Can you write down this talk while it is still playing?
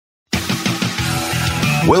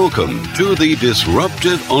Welcome to the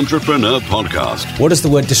Disruptive Entrepreneur Podcast. What does the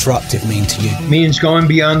word disruptive mean to you? It means going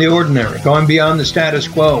beyond the ordinary, going beyond the status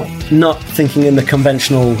quo. Not thinking in the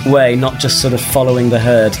conventional way, not just sort of following the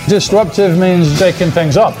herd. Disruptive means shaking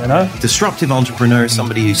things up, you know? Disruptive entrepreneur is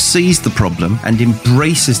somebody who sees the problem and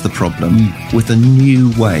embraces the problem with a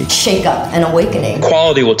new way. Shake up and awakening.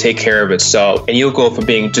 Quality will take care of itself, and you'll go from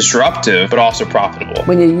being disruptive but also profitable.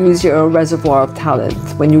 When you use your reservoir of talent,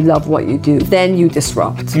 when you love what you do, then you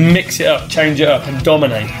disrupt. Mix it up, change it up, and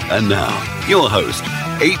dominate. And now, your host,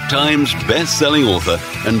 8 times best-selling author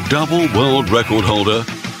and double world record holder,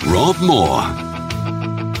 Rob Moore.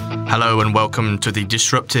 Hello and welcome to the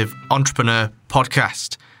Disruptive Entrepreneur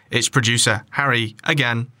Podcast. It's producer Harry,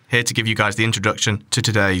 again, here to give you guys the introduction to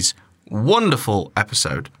today's wonderful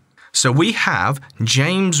episode. So we have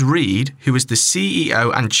James Reed, who is the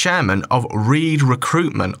CEO and chairman of Reed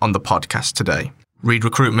Recruitment on the podcast today. Reed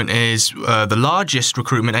Recruitment is the largest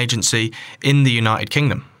recruitment agency in the United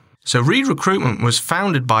Kingdom. So Reed Recruitment was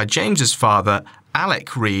founded by James's father,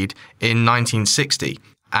 Alec Reed, in 1960.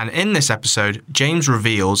 And in this episode, James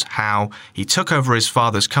reveals how he took over his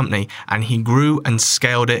father's company and he grew and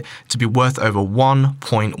scaled it to be worth over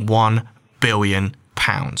 £1.1 billion.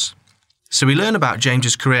 So we learn about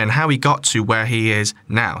James's career and how he got to where he is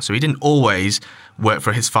now. So he didn't always work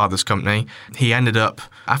for his father's company. He ended up,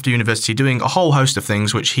 after university, doing a whole host of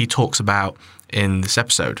things, which he talks about in this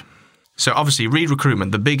episode. So obviously, Reed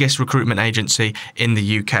Recruitment, the biggest recruitment agency in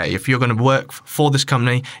the UK. If you're going to work for this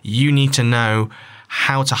company, you need to know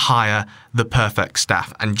how to hire the perfect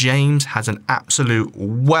staff. And James has an absolute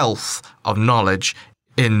wealth of knowledge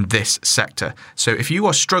in this sector. So if you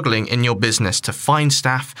are struggling in your business to find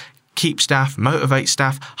staff, keep staff, motivate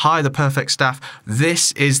staff, hire the perfect staff,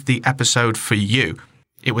 this is the episode for you.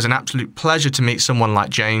 It was an absolute pleasure to meet someone like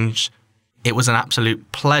James. It was an absolute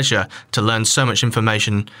pleasure to learn so much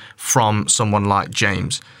information from someone like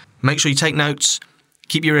James. Make sure you take notes,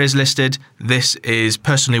 keep your ears listed. This is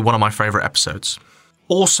personally one of my favourite episodes.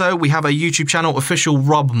 Also, we have a YouTube channel, Official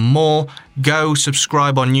Rob Moore. Go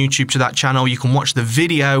subscribe on YouTube to that channel. You can watch the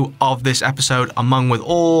video of this episode along with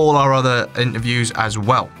all our other interviews as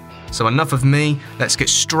well. So enough of me, let's get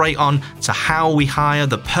straight on to how we hire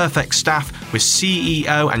the perfect staff with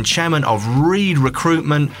CEO and chairman of Reed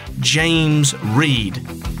Recruitment, James Reed.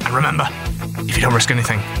 And remember, if you don't risk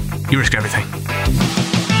anything, you risk everything.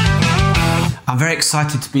 I'm very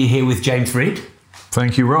excited to be here with James Reed.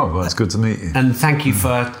 Thank you, Rob. Well, it's good to meet you. And thank you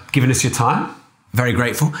for giving us your time. Very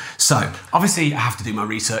grateful. So, obviously, I have to do my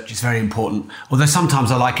research. It's very important. Although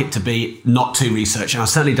sometimes I like it to be not too research, and I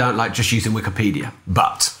certainly don't like just using Wikipedia.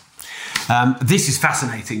 But this is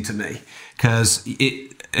fascinating to me because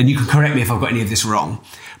and you can correct me if I've got any of this wrong,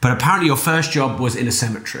 but apparently your first job was in a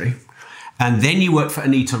cemetery, and then you worked for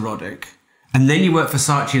Anita Roddick, and then you worked for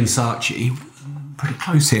Saatchi & Saatchi, pretty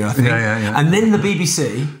close here, I think. Yeah. And then the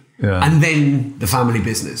BBC, and then the family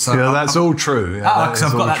business. So that's all true. Because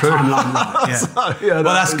I've got that timeline right. Well,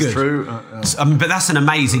 that's good. True. But that's an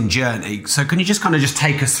amazing journey. So can you just kind of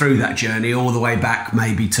take us through that journey all the way back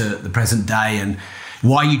maybe to the present day and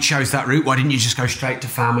why you chose that route? Why didn't you just go straight to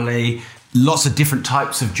family? Lots of different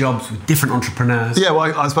types of jobs with different entrepreneurs. Yeah,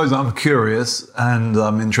 well, I suppose I'm curious and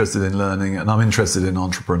I'm interested in learning and I'm interested in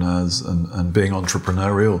entrepreneurs and being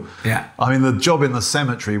entrepreneurial. Yeah. I mean, the job in the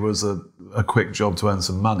cemetery was a quick job to earn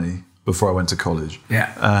some money before I went to college.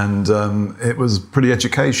 Yeah. And it was pretty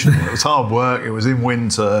educational. It was hard work. It was in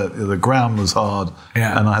winter. The ground was hard.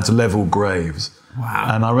 Yeah. And I had to level graves. Wow.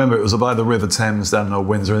 And I remember it was by the River Thames down in Old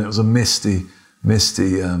Windsor, and it was a misty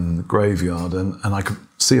graveyard, and I could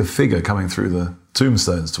see a figure coming through the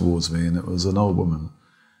tombstones towards me, and it was an old woman.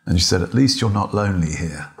 And she said, "At least you're not lonely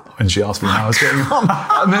here." And she asked me how I was getting on.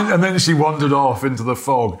 and then she wandered off into the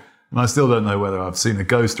fog. And I still don't know whether I've seen a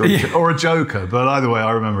ghost or a joker, but either way,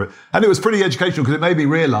 I remember it. And it was pretty educational because it made me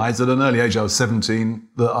realise at an early age, I was 17,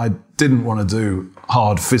 that I didn't want to do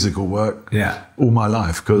hard physical work all my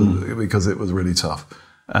life because it was really tough.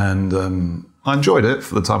 And I enjoyed it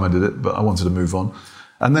for the time I did it, but I wanted to move on.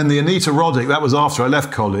 And then the Anita Roddick, that was after I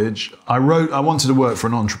left college. I wanted to work for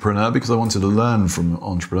an entrepreneur because I wanted to learn from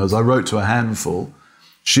entrepreneurs. I wrote to a handful.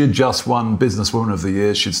 She had just won Businesswoman of the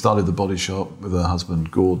Year. She'd started the Body Shop with her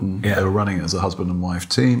husband, Gordon. Yeah. They were running it as a husband and wife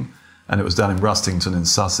team. And it was down in Rustington in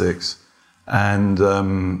Sussex. And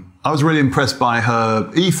I was really impressed by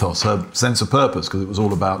her ethos, her sense of purpose, because it was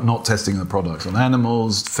all about not testing her products on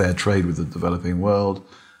animals, fair trade with the developing world.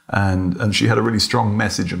 And she had a really strong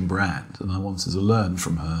message and brand, and I wanted to learn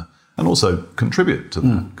from her and also contribute to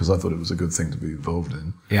that because I thought it was a good thing to be involved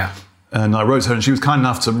in. Yeah. And I wrote her, and she was kind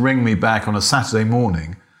enough to ring me back on a Saturday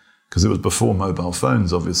morning because it was before mobile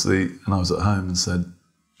phones, obviously, and I was at home and said,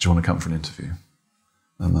 do you want to come for an interview?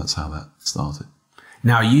 And that's how that started.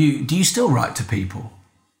 Now, do you still write to people?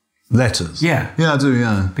 Letters? Yeah. Yeah, I do,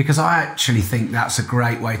 yeah. Because I actually think that's a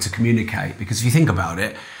great way to communicate. Because if you think about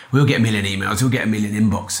it, we'll get a million emails, we'll get a million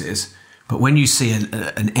inboxes. But when you see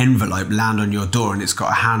an envelope land on your door and it's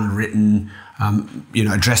got a handwritten,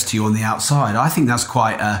 address to you on the outside, I think that's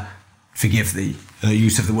quite forgive the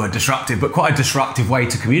use of the word disruptive, but quite a disruptive way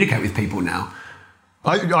to communicate with people now.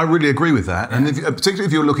 I really agree with that. Yeah. And particularly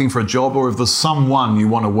if you're looking for a job or if there's someone you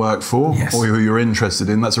want to work for or who you're interested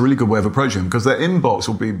in, that's a really good way of approaching them because their inbox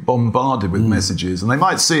will be bombarded with messages and they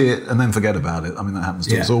might see it and then forget about it. I mean, that happens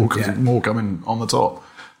to us all because there's more coming on the top.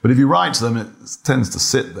 But if you write to them, it tends to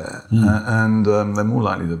sit there and they're more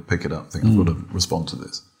likely to pick it up, think I've got to respond to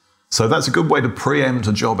this. So that's a good way to preempt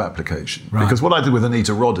a job application. Right. Because what I did with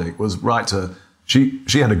Anita Roddick was write to her. She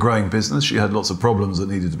had a growing business. She had lots of problems that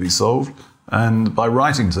needed to be solved. And by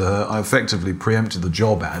writing to her, I effectively preempted the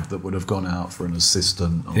job ad that would have gone out for an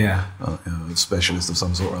assistant or a specialist of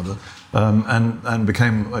some sort or other, and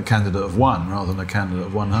became a candidate of one rather than a candidate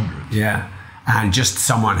of 100. Yeah, and just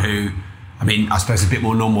someone who, I mean, I suppose a bit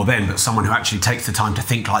more normal then, but someone who actually takes the time to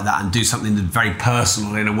think like that and do something that's very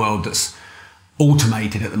personal in a world that's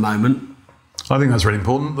automated at the moment. I think that's really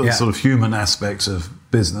important, the sort of human aspect of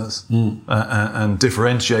business and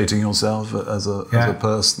differentiating yourself as a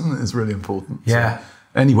person is really important. Yeah. So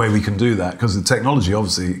any way we can do that, because the technology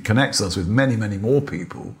obviously connects us with many, many more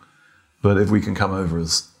people, but if we can come over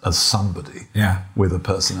as somebody with a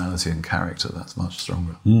personality and character, that's much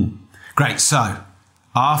stronger. Great. So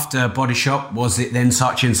after Body Shop, was it then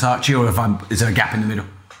Saatchi & Saatchi, or is there a gap in the middle?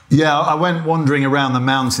 Yeah, I went wandering around the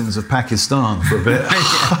mountains of Pakistan for a bit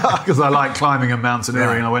because I like climbing and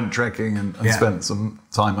mountaineering. And I went trekking and spent some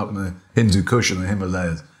time up in the Hindu Kush and the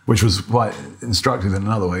Himalayas, which was quite instructive in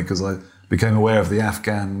another way because I became aware of the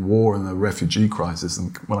Afghan war and the refugee crisis.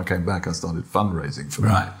 And when I came back, I started fundraising for that.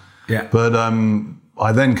 Right. Yeah. But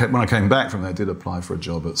I then, when I came back from there, I did apply for a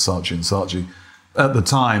job at Saatchi & Saatchi. At the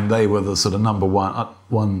time, they were the sort of number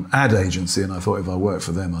one ad agency, and I thought if I worked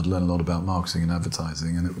for them, I'd learn a lot about marketing and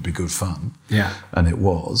advertising, and it would be good fun. Yeah. And it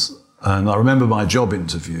was. And I remember my job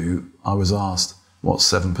interview, I was asked, what's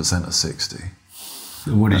 7% of 60?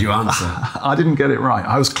 And what did you answer? I didn't get it right.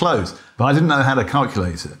 I was close, but I didn't know how to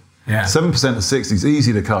calculate it. Yeah. 7% of 60 is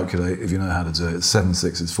easy to calculate if you know how to do it.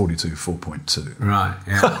 7/6 is 42, 4.2. Right,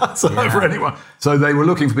 yeah. For anyone. So they were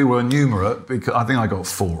looking for people who were numerate, because I think I got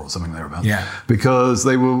 4 or something thereabouts. Yeah. Because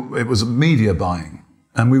it was media buying.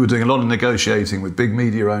 And we were doing a lot of negotiating with big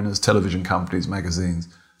media owners, television companies, magazines,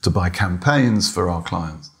 to buy campaigns for our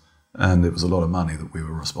clients. And it was a lot of money that we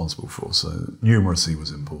were responsible for. So numeracy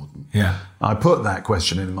was important. Yeah. I put that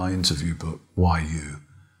question in my interview book, Why You?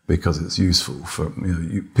 Because it's useful for,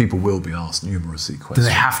 people will be asked numeracy questions. Do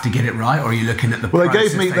they have to get it right, or are you looking at the Well,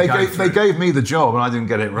 process they gave me the job and I didn't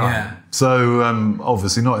get it right. Yeah. So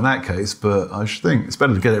obviously not in that case, but I should think it's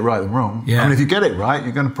better to get it right than wrong. Yeah. I mean, if you get it right,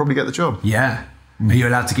 you're going to probably get the job. Yeah. Are you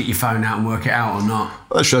allowed to get your phone out and work it out or not?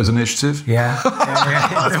 Well, that shows initiative. Yeah.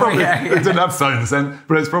 They didn't have phones then,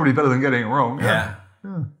 but it's probably better than getting it wrong.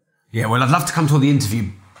 Yeah, well, I'd love to come to all the interview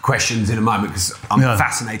questions in a moment because I'm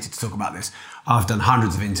fascinated to talk about this. I've done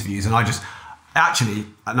hundreds of interviews and I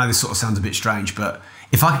know this sort of sounds a bit strange, but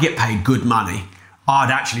if I could get paid good money,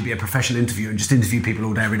 I'd actually be a professional interviewer and just interview people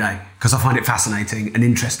all day, every day, because I find it fascinating and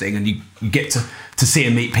interesting and you get to see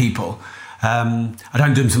and meet people. I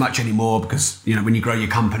don't do them so much anymore because, when you grow your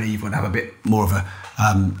company, you've got to have a bit more of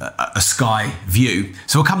a sky view.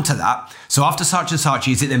 So we'll come to that. So after Saatchi &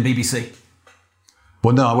 Saatchi, is it then BBC?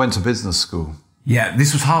 Well, no, I went to business school. Yeah,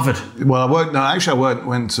 this was Harvard. Well, I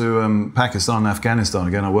went to Pakistan and Afghanistan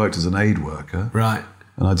again. I worked as an aid worker. Right.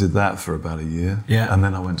 And I did that for about a year. Yeah. And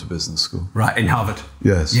then I went to business school. Right, in Harvard?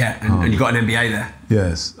 Yes. Yeah, and you got an MBA there?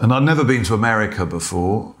 Yes. And I'd never been to America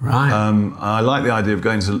before. Right. I like the idea of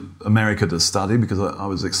going to America to study because I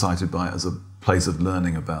was excited by it as a place of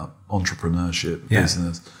learning about entrepreneurship,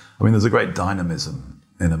 business. I mean, there's a great dynamism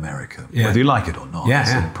in America, whether you like it or not.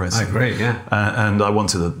 It's impressive. I agree, yeah. And I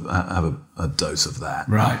wanted to have a dose of that.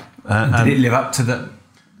 Right. Did it live up to the...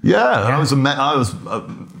 Yeah. I was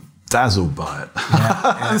dazzled by it.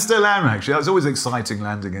 I still am, actually. It was always exciting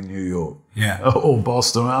landing in New York or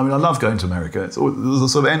Boston. I mean, I love going to America. There's a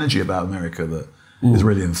sort of energy about America that is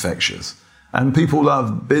really infectious. And people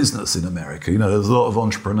love business in America. There's a lot of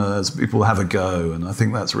entrepreneurs. People have a go. And I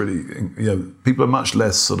think that's really, people are much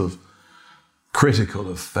less sort of critical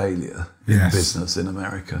of failure in business in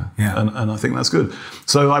America. Yeah. And I think that's good.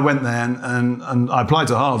 So I went there and I applied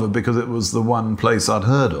to Harvard because it was the one place I'd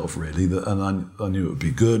heard of, really, and I knew it would be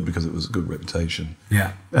good because it was a good reputation.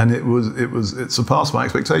 Yeah. And it surpassed my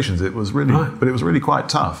expectations. It was really, but it was really quite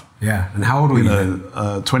tough. Yeah. And how old were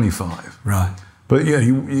you? 25. Right. But yeah,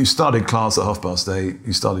 you started class at 8:30.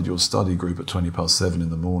 You started your study group at 7:20 in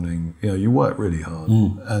the morning. You worked really hard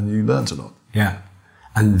and you learnt a lot. Yeah.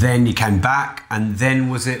 And then you came back, and then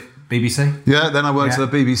was it BBC? Yeah, then I worked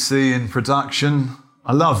at the BBC in production.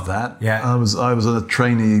 I loved that. Yeah. I was a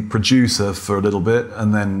trainee producer for a little bit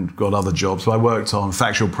and then got other jobs. So I worked on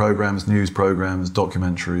factual programs, news programs,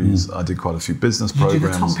 documentaries. I did quite a few business programs. You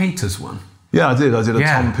did the Tom Peters one? Yeah, I did. I did a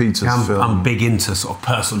Tom Peters film. I'm big into sort of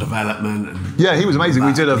personal development. And he was amazing.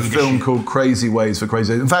 We did a leadership. film called Crazy Ways for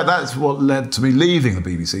Crazy Days. In fact, that's what led to me leaving the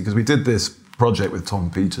BBC, because we did this project with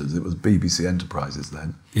Tom Peters. It was BBC Enterprises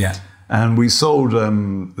then. Yeah. And we sold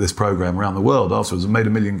this programme around the world afterwards and made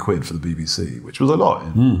 £1 million for the BBC, which was a lot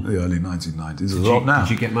in the early 1990s. It's a lot now.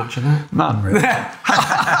 Did you get much of that? None, really.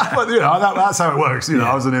 But, that's how it works.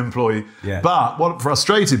 I was an employee. Yeah. But what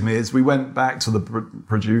frustrated me is we went back to the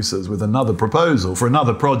producers with another proposal for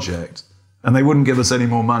another project, and they wouldn't give us any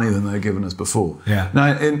more money than they'd given us before. Yeah.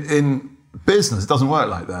 Now, in business, it doesn't work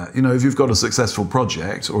like that. If you've got a successful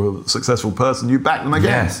project or a successful person, you back them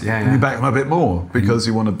again. Yes, yeah. And you back them a bit more because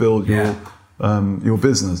you want to build your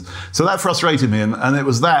business. So that frustrated me, and it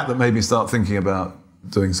was that made me start thinking about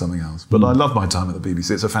doing something else. But I love my time at the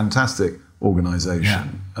BBC. It's a fantastic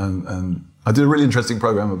organisation. And I did a really interesting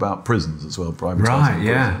programme about prisons as well, privatising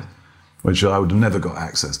prisons, which I would have never got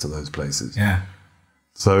access to those places. Yeah.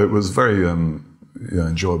 So it was very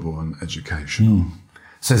enjoyable and educational.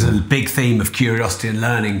 So there's a big theme of curiosity and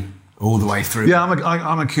learning all the way through. Yeah,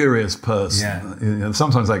 I'm a curious person. Yeah.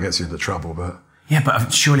 Sometimes that gets you into trouble, but... Yeah,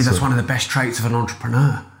 but surely that's one of the best traits of an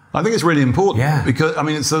entrepreneur. I think it's really important. Yeah. Because,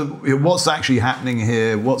 it's what's actually happening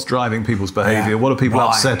here, what's driving people's behaviour, what are people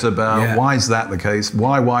upset about, why is that the case,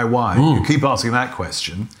 why? You keep asking that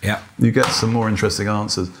question, you get some more interesting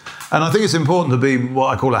answers. And I think it's important to be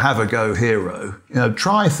what I call a have-a-go hero.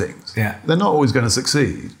 Try things. Yeah. They're not always going to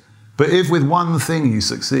succeed. But if with one thing you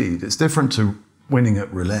succeed, it's different to winning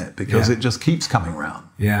at roulette because it just keeps coming round.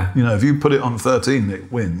 Yeah. If you put it on 13 and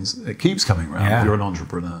it wins, it keeps coming round if you're an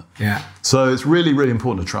entrepreneur. Yeah. So it's really, really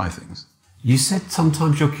important to try things. You said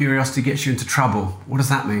sometimes your curiosity gets you into trouble. What does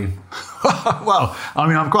that mean? Well,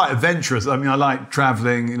 I'm quite adventurous. I like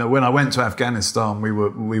travelling. When I went to Afghanistan, we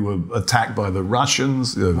were attacked by the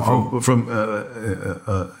Russians from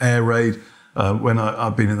air raid. When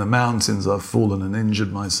I've been in the mountains, I've fallen and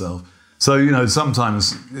injured myself. So,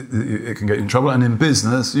 sometimes it can get you in trouble. And in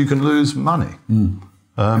business, you can lose money.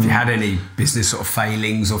 Have you had any business sort of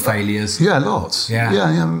failings or failures? Yeah, lots. Yeah,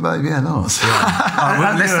 lots.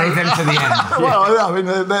 Well, let's save them to the end.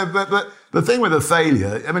 Well, the thing with a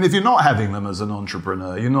failure, if you're not having them as an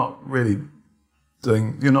entrepreneur, you're not really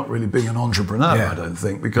being an entrepreneur, I don't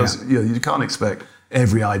think, because you can't expect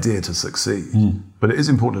every idea to succeed. But it is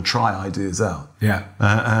important to try ideas out. Yeah.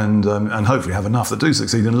 And hopefully have enough that do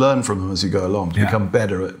succeed and learn from them as you go along to become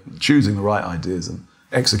better at choosing the right ideas and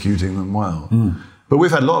executing them well. But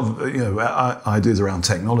we've had a lot of ideas around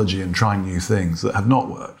technology and trying new things that have not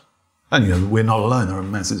worked. And we're not alone. There are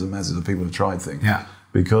masses and masses of people who've tried things. Yeah.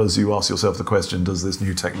 Because you ask yourself the question, does this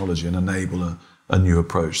new technology enable a new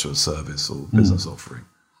approach to a service or business offering?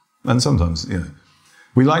 And sometimes,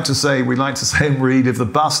 we like to say and read, if the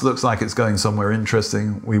bus looks like it's going somewhere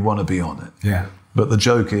interesting, we want to be on it. Yeah. But the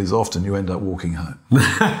joke is often you end up walking home.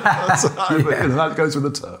 That goes with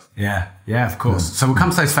the turf. Yeah, of course. So we'll come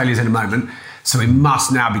to those failures in a moment. So we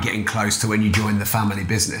must now be getting close to when you joined the family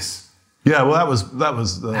business. Yeah, well, that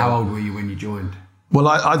was. How old were you when you joined? Well,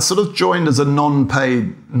 I'd sort of joined as a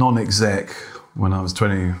non-paid, non-exec when I was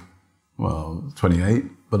 28,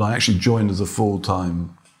 but I actually joined as a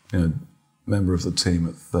full-time, member of the team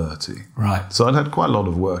at 30. Right. So I'd had quite a lot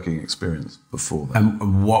of working experience before that.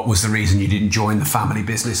 And what was the reason you didn't join the family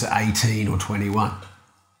business at 18 or 21?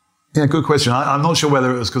 Yeah, good question. I'm not sure whether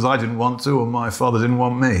it was because I didn't want to or my father didn't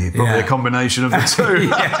want me. Probably a combination of the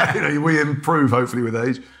two. We improve hopefully with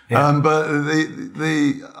age. Yeah. But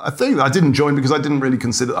I think I didn't join because I didn't really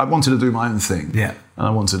consider. I wanted to do my own thing. Yeah. And I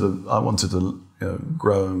wanted to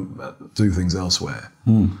grow and do things elsewhere.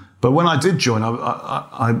 But when I did join,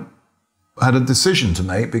 I had a decision to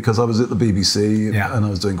make because I was at the BBC and I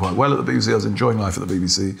was doing quite well at the BBC. I was enjoying life at the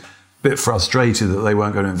BBC. A bit frustrated that they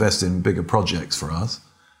weren't going to invest in bigger projects for us.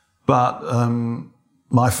 But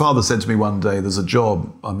my father said to me one day, there's a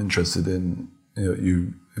job I'm interested in,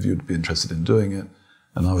 if you'd be interested in doing it.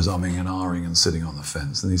 And I was umming and ahhing and sitting on the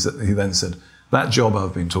fence. And he then said, that job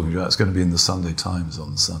I've been talking about is going to be in the Sunday Times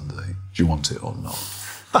on Sunday. Do you want it or not?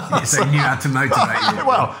 So you had to motivate you.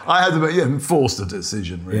 Well, I had to forced a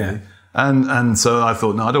decision, really. Yeah. And so I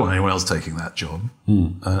thought, no, I don't want anyone else taking that job.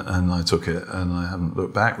 And I took it, and I haven't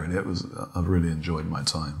looked back, really. I've really enjoyed my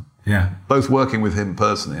time. Yeah. Both working with him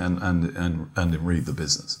personally and in Read the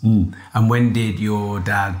Business. And when did your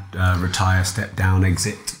dad retire, step down,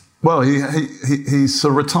 exit? Well, he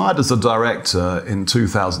sort of retired as a director in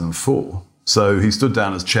 2004. So he stood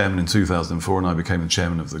down as chairman in 2004, and I became the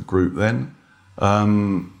chairman of the group then.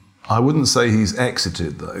 I wouldn't say he's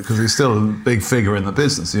exited, though, because he's still a big figure in the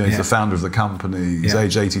business. He's the founder of the company. He's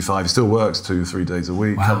age 85. He still works 2-3 days a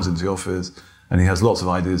week, comes into the office, and he has lots of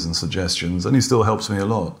ideas and suggestions, and he still helps me a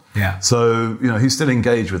lot. Yeah. So, he's still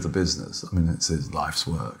engaged with the business. I mean, it's his life's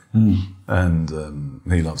work. And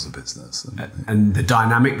he loves the business. And the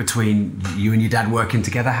dynamic between you and your dad working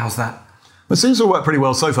together, how's that? It seems to work pretty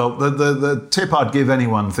well so far. The tip I'd give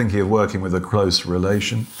anyone thinking of working with a close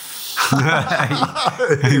relation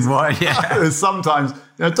is sometimes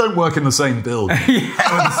don't work in the same building. Or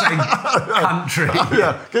the same country.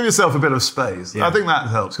 Give yourself a bit of space. I think that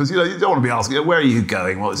helps because you don't want to be asking, where are you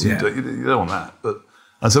going? What you doing? You don't want that.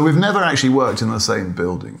 And so we've never actually worked in the same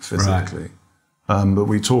building physically. Right. But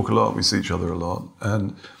we talk a lot, we see each other a lot,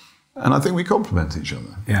 and I think we complement each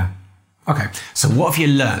other. Yeah. Okay, so what have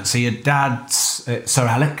you learned? So your dad's Sir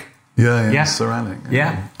Alec? Yeah, Sir Alec.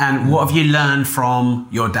 Yeah. And what have you learned from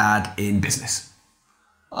your dad in business?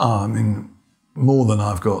 I mean, more than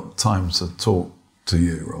I've got time to talk to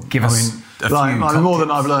you, Rob. Give us a few more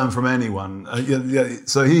than I've learned from anyone.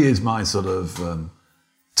 So he is my sort of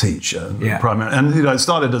teacher, primarily. And it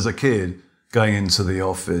started as a kid, going into the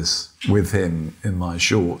office with him in my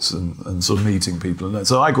shorts and sort of meeting people. And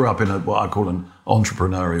so I grew up in what I call an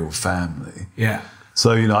entrepreneurial family. Yeah.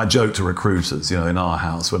 So, I joked to recruiters, in our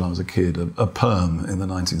house when I was a kid, a perm in the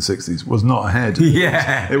 1960s was not a head.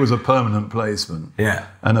 It was a permanent placement. Yeah.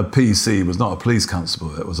 And a PC was not a police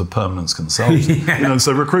constable, it was a permanence consultant.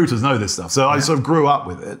 So recruiters know this stuff. So I sort of grew up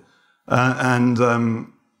with it.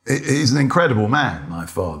 He's an incredible man, my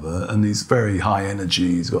father, and he's very high energy.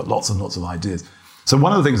 He's got lots and lots of ideas. So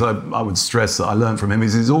one of the things I would stress that I learned from him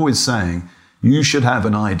is he's always saying, you should have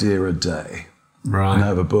an idea a day. Right. And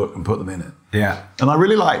have a book and put them in it. Yeah. And I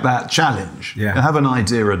really like that challenge. Yeah. Have an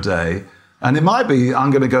idea a day. And it might be, I'm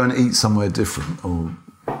going to go and eat somewhere different or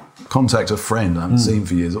contact a friend I haven't seen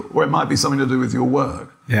for years. Or it might be something to do with your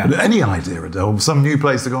work. Yeah. But any idea a day or some new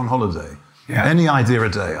place to go on holiday. Yeah. Any idea a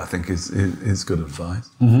day, I think, is good advice.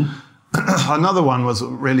 Mm-hmm. Another one was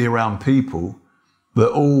really around people, that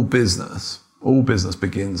all business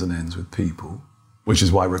begins and ends with people, which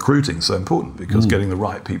is why recruiting is so important, because getting the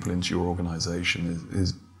right people into your organization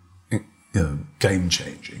is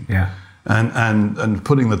game-changing. Yeah. And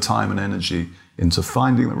putting the time and energy into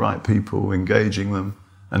finding the right people, engaging them,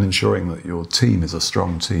 and ensuring that your team is a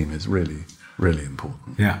strong team is really, really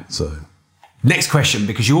important. Yeah. So... Next question,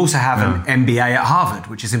 because you also have an MBA at Harvard,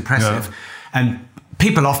 which is impressive. Yeah. And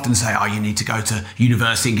people often say, you need to go to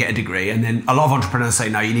university and get a degree. And then a lot of entrepreneurs say,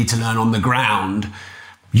 no, you need to learn on the ground.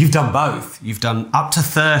 You've done both. You've done up to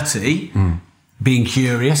 30, being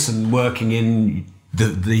curious and working in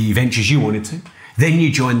the ventures you wanted to. Then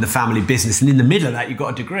you joined the family business. And in the middle of that, you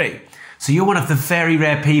got a degree. So you're one of the very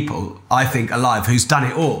rare people, I think, alive who's done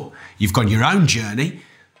it all. You've gone your own journey,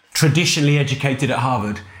 traditionally educated at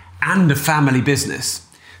Harvard, and a family business.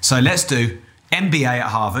 So let's do MBA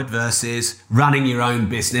at Harvard versus running your own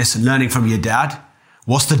business and learning from your dad.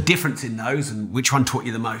 What's the difference in those, and which one taught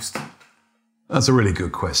you the most? That's a really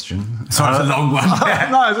good question. Sorry, it's a long one.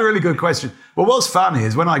 No, it's a really good question. Well, what's funny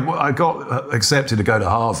is when I got accepted to go to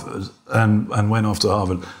Harvard and went off to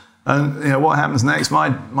Harvard, and what happens next?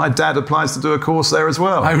 My dad applies to do a course there as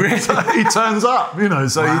well. Oh, really? He turns up,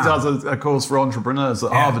 so he does a course for entrepreneurs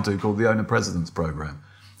that Harvard do called the Owner President's Program.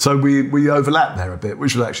 So we overlapped there a bit,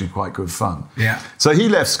 which was actually quite good fun. Yeah. So he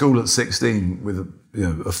left school at 16 with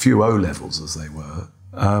a few O-levels, as they were,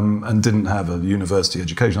 and didn't have a university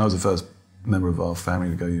education. I was the first member of our family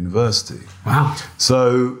to go to university. Wow.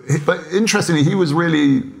 So, but interestingly, he was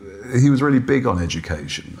really big on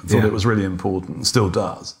education. I thought it was really important, and still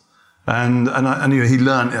does. And he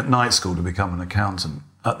learned at night school to become an accountant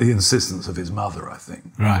at the insistence of his mother, I think.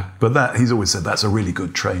 Right. But he's always said that's a really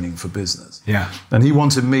good training for business. Yeah. And he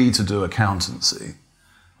wanted me to do accountancy.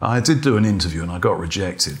 I did do an interview and I got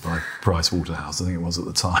rejected by Price Waterhouse, I think it was at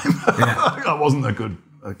the time. Yeah. I wasn't a good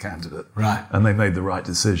candidate. Right. And they made the right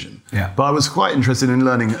decision. Yeah. But I was quite interested in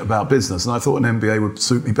learning about business, and I thought an MBA would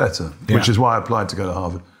suit me better, which is why I applied to go to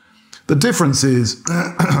Harvard. The difference is,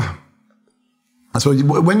 I suppose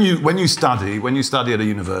when you study at a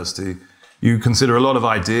university, You consider a lot of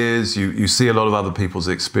ideas, you see a lot of other people's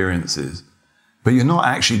experiences, but you're not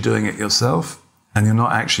actually doing it yourself, and you're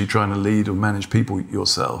not actually trying to lead or manage people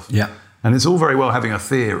yourself. Yeah. And it's all very well having a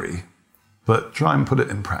theory, but try and put it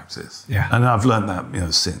in practice. Yeah. And I've learned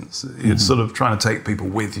that, since. It's sort of trying to take people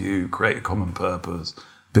with you, create a common purpose,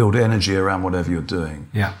 build energy around whatever you're doing.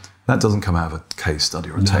 Yeah. That doesn't come out of a case study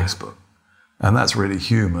or a textbook. And that's really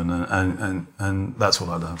human, and that's what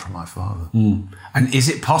I learned from my father. And is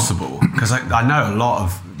it possible, because I know a lot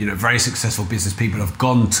of very successful business people have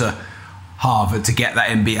gone to Harvard to get that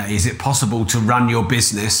MBA. Is it possible to run your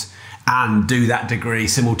business and do that degree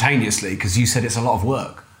simultaneously? Because you said it's a lot of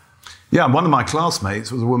work. Yeah, one of my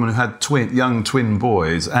classmates was a woman who had young twin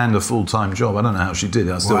boys and a full-time job. I don't know how she did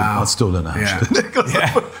it. I still don't know how she did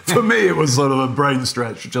it. For me, it was sort of a brain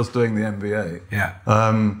stretch just doing the MBA. Yeah.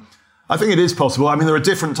 I think it is possible. I mean, there are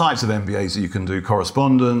different types of MBAs that you can do,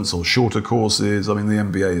 correspondence or shorter courses. I mean, the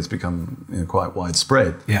MBA has become quite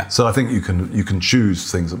widespread. Yeah. So I think you can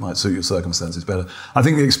choose things that might suit your circumstances better. I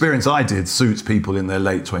think the experience I did suits people in their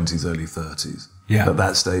late 20s, early 30s. Yeah. At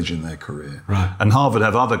that stage in their career. Right. And Harvard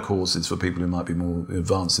have other courses for people who might be more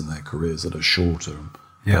advanced in their careers that are shorter and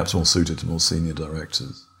perhaps more suited to more senior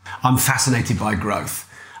directors. I'm fascinated by growth.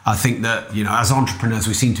 I think that, as entrepreneurs,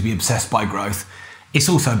 we seem to be obsessed by growth. It's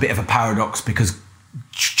also a bit of a paradox because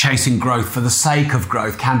chasing growth for the sake of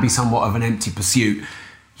growth can be somewhat of an empty pursuit,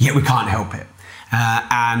 yet we can't help it.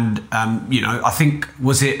 I think,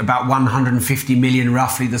 was it about 150 million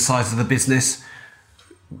roughly the size of the business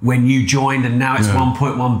when you joined, and now it's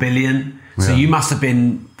 1.1 billion. So you must have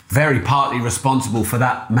been very partly responsible for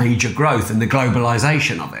that major growth and the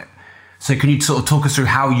globalization of it. So can you sort of talk us through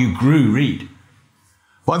how you grew Reed?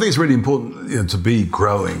 Well, I think it's really important to be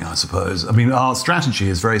growing, I suppose. I mean, our strategy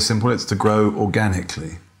is very simple. It's to grow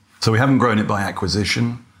organically. So we haven't grown it by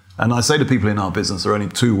acquisition. And I say to people in our business, there are only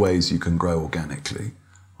two ways you can grow organically.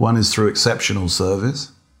 One is through exceptional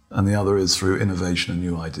service, and the other is through innovation and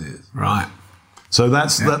new ideas. Right. So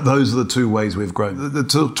those are the two ways we've grown.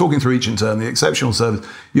 Talking through each in turn, the exceptional service,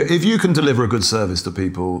 if you can deliver a good service to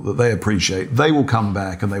people that they appreciate, they will come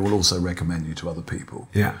back and they will also recommend you to other people.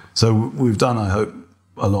 Yeah. So we've done, I hope,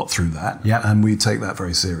 a lot through that. Yeah. And we take that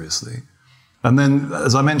very seriously. And then,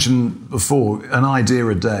 as I mentioned before, an idea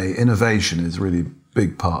a day, innovation is really a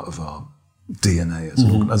big part of our DNA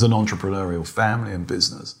as an entrepreneurial family and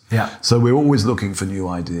business. Yeah. So we're always looking for new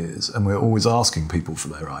ideas, and we're always asking people for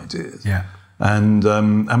their ideas. Yeah.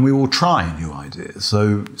 And we will try new ideas.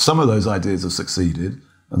 So some of those ideas have succeeded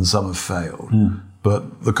and some have failed.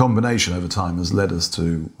 But the combination over time has led us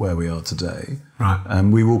to where we are today. Right.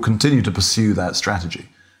 And we will continue to pursue that strategy.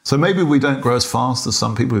 So maybe we don't grow as fast as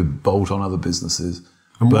some people who bolt on other businesses.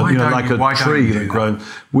 And but why like a tree that grows.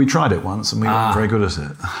 We tried it once and we weren't very good at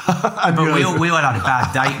it. But we all had a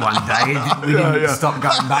bad date one day. We didn't stop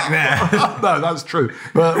going back there. No, that's true.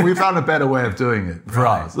 But we found a better way of doing it for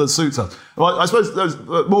us that suits us. Well, I suppose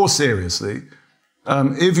more seriously,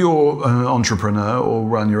 if you're an entrepreneur or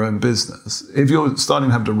run your own business, if you're starting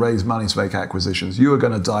to have to raise money to make acquisitions, you are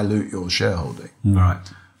going to dilute your shareholding. Right.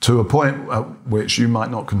 To a point at which you might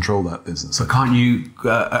not control that business. So can't you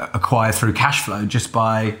acquire through cash flow just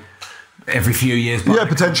by every few years? Yeah,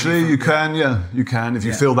 potentially you can. Yeah, you can if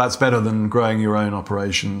you feel that's better than growing your own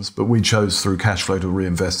operations. But we chose through cash flow to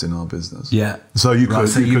reinvest in our business. Yeah. So you could.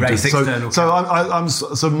 So you raise external. So I'm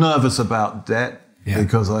sort of nervous about debt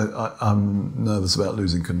because I'm nervous about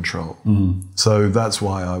losing control. So that's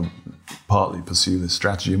why I partly pursue this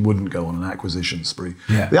strategy and wouldn't go on an acquisition spree.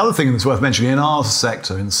 Yeah. The other thing that's worth mentioning, in our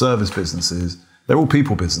sector, in service businesses, they're all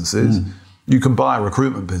people businesses. You can buy a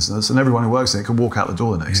recruitment business and everyone who works in it can walk out the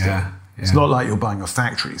door the next day. It's not like you're buying a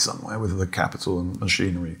factory somewhere with the capital and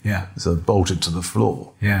machinery. It's bolted to the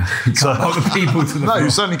floor. Yeah. You can't bolt the people to the floor. No, you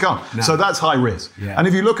certainly can't. No. So that's high risk. Yeah. And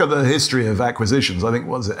if you look at the history of acquisitions, I think,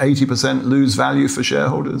 80% lose value for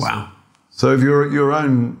shareholders? Wow. So if you're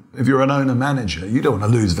an owner-manager, you don't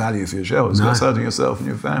want to lose value for your shareholders. That's hurting yourself and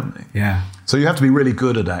your family. Yeah. So you have to be really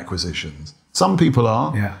good at acquisitions. Some people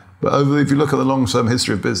are. Yeah. But if you look at the long-term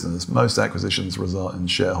history of business, most acquisitions result in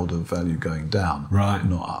shareholder value going down,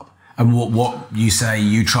 not up. And what you say,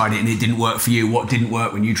 you tried it and it didn't work for you. What didn't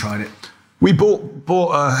work when you tried it? We bought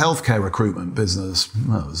a healthcare recruitment business,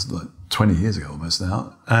 well, it was like 20 years ago almost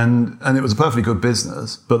now, and it was a perfectly good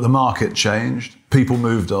business, but the market changed, people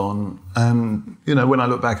moved on, and when I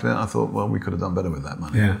look back at it, I thought, well, we could have done better with that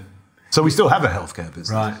money. Yeah. So we still have a healthcare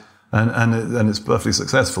business. Right. And it's perfectly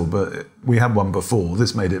successful, but we had one before.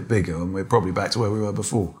 This made it bigger, and we're probably back to where we were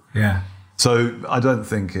before. Yeah. So I don't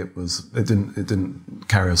think it didn't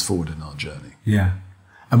carry us forward in our journey. Yeah.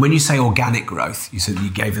 And when you say organic growth, you said you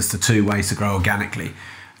gave us the two ways to grow organically.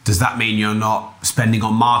 does that mean you're not spending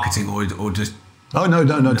on marketing or just... Oh, no,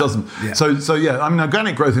 it doesn't. Yeah. So yeah, I mean,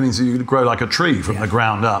 organic growth means you grow like a tree from the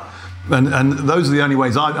ground up. And those are the only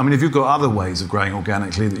ways. I mean, if you've got other ways of growing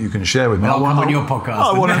organically that you can share with me, I'll come on your podcast.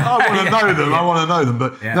 I want to know them. Yeah. I want to know them.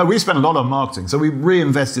 But no, we spend a lot on marketing, so we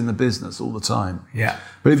reinvest in the business all the time. Yeah.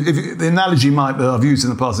 But if the analogy that I've used in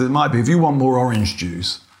the past, it might be if you want more orange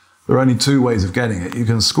juice, there are only two ways of getting it. You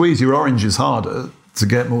can squeeze your oranges harder to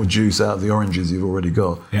get more juice out of the oranges you've already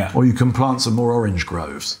got, or you can plant some more orange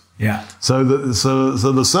groves. Yeah. So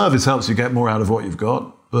the service helps you get more out of what you've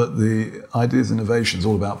got. But the ideas innovation is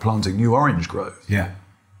all about planting new orange groves. Yeah.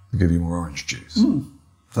 To give you more orange juice.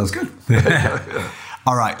 Sounds good.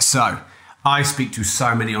 All right. So I speak to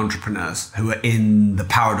so many entrepreneurs who are in the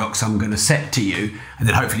paradox I'm going to set to you, and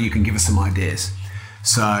then hopefully you can give us some ideas.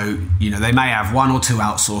 So, they may have one or two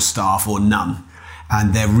outsourced staff or none,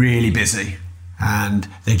 and they're really busy. And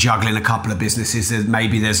they're juggling a couple of businesses.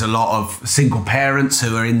 Maybe there's a lot of single parents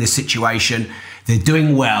who are in this situation. They're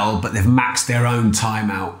doing well, but they've maxed their own time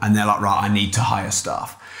out. And they're like, right, I need to hire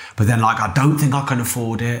staff. But then I don't think I can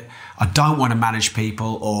afford it. I don't want to manage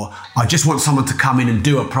people, or I just want someone to come in and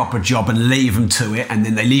do a proper job and leave them to it. And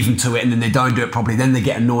then they leave them to it and then they don't do it properly. Then they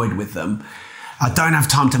get annoyed with them. I don't have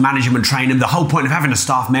time to manage them and train them. The whole point of having a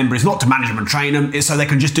staff member is not to manage them and train them. It's so they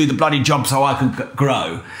can just do the bloody job so I can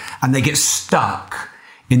grow. And they get stuck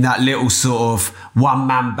in that little sort of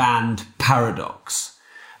one-man band paradox.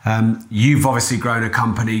 You've obviously grown a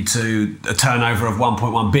company to a turnover of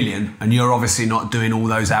 1.1 billion, and you're obviously not doing all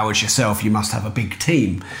those hours yourself. You must have a big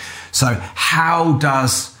team. So how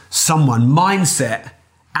does someone mindset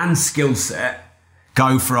and skill set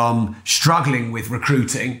go from struggling with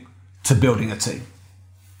recruiting to building a team?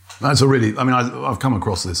 That's I've come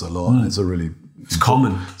across this a lot. And it's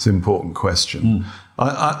common. It's an important question.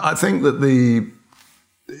 I think that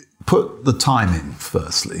put the time in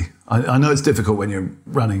firstly. I know it's difficult when you're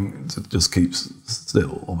running to just keep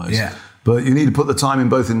still almost. Yeah. But you need to put the time in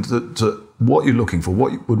both into what you're looking for,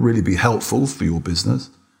 what would really be helpful for your business,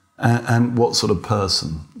 and what sort of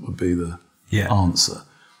person would be the answer.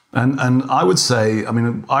 And I would say,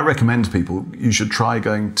 I recommend to people you should try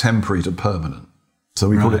going temporary to permanent. So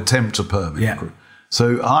we call it temp to perm. Yeah.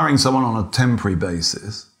 So hiring someone on a temporary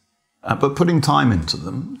basis, but putting time into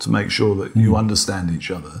them to make sure that you understand each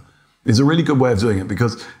other is a really good way of doing it,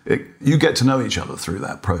 because you get to know each other through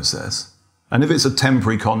that process. And if it's a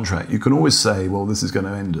temporary contract, you can always say, well, this is going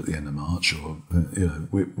to end at the end of March, or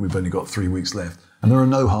we've only got 3 weeks left, and there are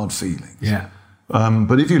no hard feelings. Yeah.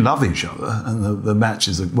 But if you love each other and the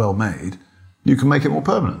matches are well made, you can make it more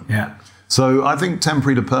permanent. Yeah. So I think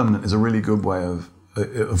temporary to permanent is a really good way of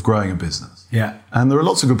growing a business. Yeah. And there are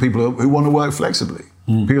lots of good people who want to work flexibly,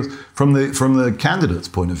 because from the candidate's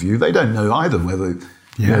point of view, they don't know either whether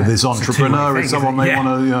this entrepreneur is someone they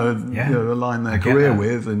want to align their career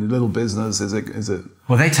with, and a little business is it.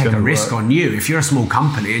 Well, they take a risk on you if you're a small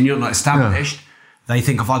company and you're not established. Yeah. They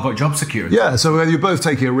think, if I got job security. Yeah, so you're both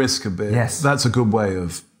taking a risk a bit. Yes. That's a good way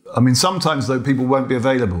of... sometimes, though, people won't be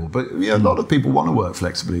available, but a lot of people want to work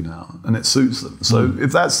flexibly now, and it suits them. So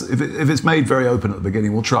if it's made very open at the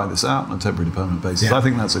beginning, we'll try this out on a temporary to permanent basis. Yeah. I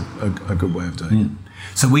think that's a good way of doing it.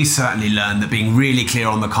 So we certainly learned that being really clear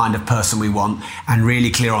on the kind of person we want, and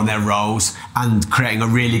really clear on their roles, and creating a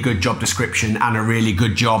really good job description and a really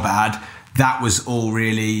good job ad, that was all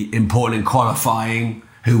really important in qualifying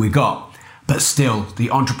who we got. But still, the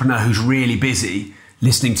entrepreneur who's really busy,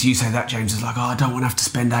 listening to you say that, James, is like, I don't want to have to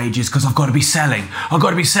spend ages because I've got to be selling. I've got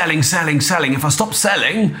to be selling. If I stop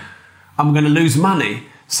selling, I'm going to lose money.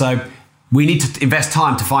 So we need to invest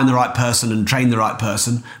time to find the right person and train the right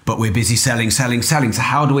person, but we're busy selling. So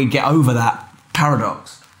how do we get over that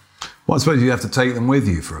paradox? Well, I suppose you have to take them with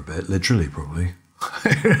you for a bit, literally, probably.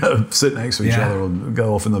 Sit next to each other or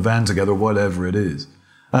go off in the van together, or whatever it is.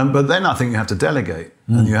 But then I think you have to delegate,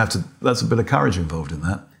 and that's a bit of courage involved in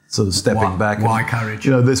that. Sort of stepping back. Why courage?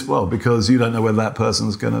 Because you don't know whether that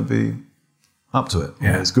person's going to be up to it, or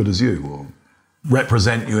as good as you, or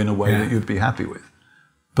represent you in a way that you'd be happy with.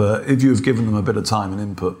 But if you've given them a bit of time and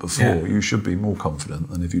input before, you should be more confident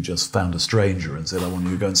than if you just found a stranger and said, I want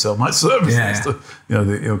you to go and sell my services to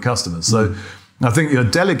your customers. So I think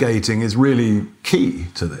delegating is really key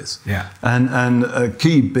to this. Yeah. And a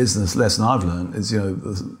key business lesson I've learned is,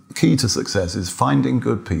 the key to success is finding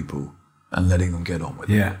good people and letting them get on with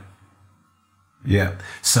it. Yeah. Yeah.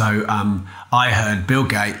 So I heard Bill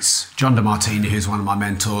Gates, John DeMartini, who's one of my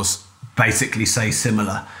mentors, basically say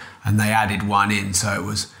similar, and they added one in. So it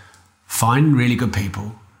was find really good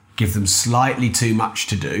people, give them slightly too much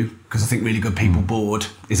to do, because I think really good people bored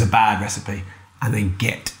is a bad recipe, and then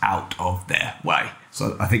get out of their way.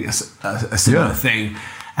 So I think that's a similar thing.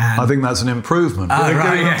 I think that's an improvement. They're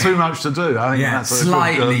giving them too much to do. I think that's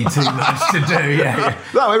slightly too much to do. Yeah.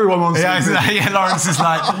 No, everyone wants to do. Yeah, Lawrence is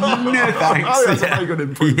like, no thanks. That's a very good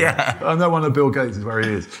improvement. Yeah. I know one of Bill Gates is where he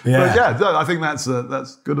is. Yeah. But no, I think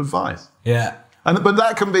that's good advice. Yeah. But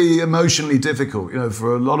that can be emotionally difficult,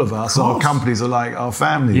 for a lot of us. Our companies are like our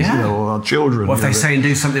families, or our children. What if they say and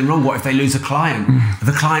do something wrong? What if they lose a client?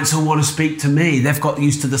 The clients all want to speak to me. They've got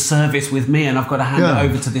used to the service with me, and I've got to hand it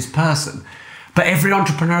over to this person. But every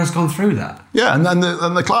entrepreneur has gone through that. Yeah, and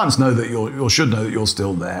the clients know that you should know that you're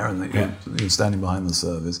still there and that you're standing behind the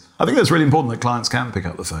service. I think it's really important that clients can pick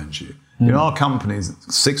up the phone to you. Our company's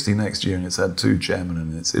 60 next year, and it's had 2 chairmen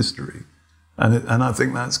in its history. And I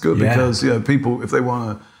think that's good because people, if they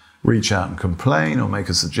want to reach out and complain or make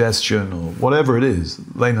a suggestion or whatever it is,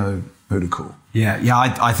 they know who to call.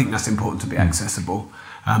 I think that's important to be accessible.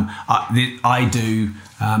 I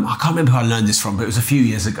can't remember who I learned this from, but it was a few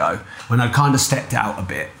years ago when I kind of stepped out a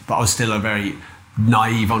bit, but I was still a very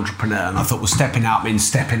naive entrepreneur, and I thought, well, stepping out means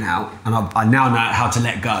stepping out, and I now know how to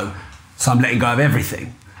let go, so I'm letting go of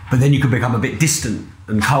everything. But then you could become a bit distant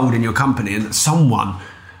and cold in your company, and someone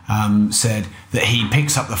said that he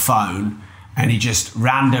picks up the phone and he just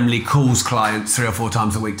randomly calls clients 3 or 4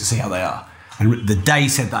 times a week to see how they are. And the day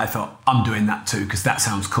said that, I thought, I'm doing that too, because that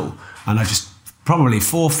sounds cool. And I just probably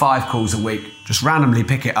 4 or 5 calls a week, just randomly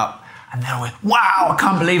pick it up. And then I went, wow, I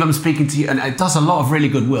can't believe I'm speaking to you. And it does a lot of really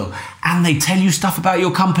goodwill. And they tell you stuff about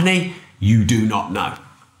your company you do not know.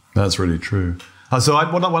 That's really true. So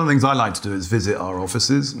one of the things I like to do is visit our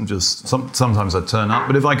offices, and just sometimes I turn up,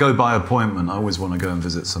 but if I go by appointment, I always want to go and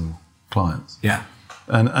visit some clients. Yeah.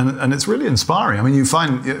 And it's really inspiring. I mean,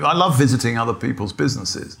 I love visiting other people's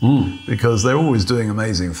businesses because they're always doing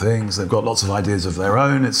amazing things. They've got lots of ideas of their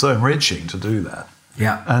own. It's so enriching to do that.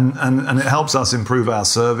 Yeah. And it helps us improve our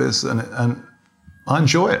service, and I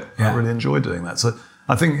enjoy it. Yeah. I really enjoy doing that. So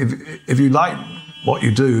I think if you like what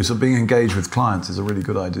you do, so being engaged with clients is a really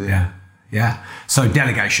good idea. Yeah. Yeah. So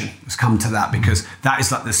delegation, let's come to that, because that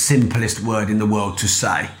is like the simplest word in the world to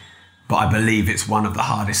say, but I believe it's one of the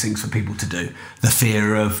hardest things for people to do. The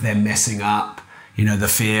fear of them messing up, the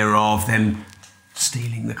fear of them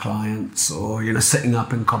stealing the clients, or, setting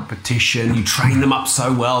up in competition. You train them up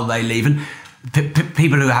so well, they leave. And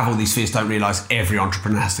people who have all these fears don't realise every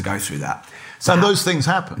entrepreneur has to go through that. So those things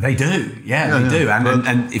happen. They do, they do.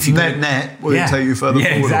 And if you net, will it take you further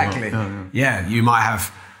forward? Exactly. Yeah, you might have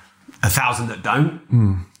 1,000 that don't,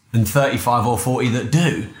 and 35 or 40 that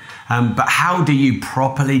do. But how do you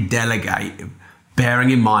properly delegate, bearing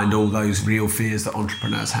in mind all those real fears that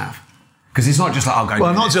entrepreneurs have? Because it's not just like, I'll go. Well,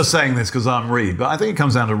 I'm not just saying this because I'm Reed, but I think it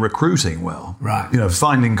comes down to recruiting well. Right.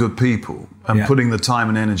 Finding good people and putting the time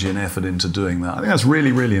and energy and effort into doing that. I think that's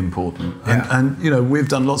really, really important. And we've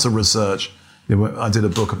done lots of research. I did a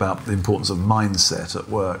book about the importance of mindset at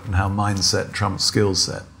work and how mindset trumps skill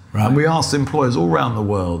set. Right. And we asked employers all around the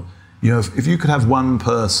world, if you could have one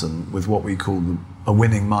person with what we call a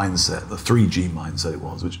winning mindset, the 3G mindset it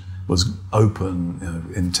was, which was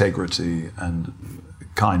open, integrity and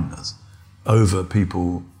kindness, over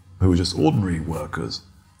people who were just ordinary workers,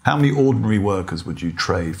 how many ordinary workers would you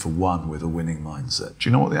trade for one with a winning mindset? Do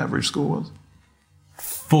you know what the average score was?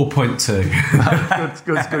 4.2.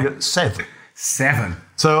 Good. 7. 7.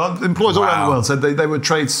 So employers all around the world said they would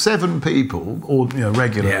trade 7 people, or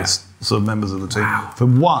regular sort of members of the team, for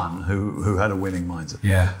one who had a winning mindset.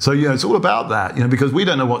 Yeah. So it's all about that, because we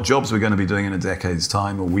don't know what jobs we're going to be doing in a decade's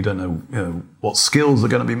time, or we don't know what skills are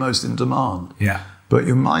going to be most in demand. Yeah. But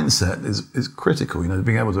your mindset is critical.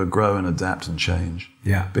 Being able to grow and adapt and change.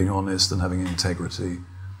 Yeah. Being honest and having integrity.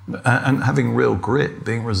 And having real grit,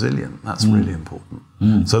 being resilient, that's really important.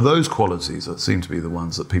 So those qualities seem to be the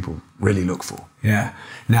ones that people really look for. Yeah.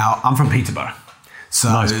 Now, I'm from Peterborough. So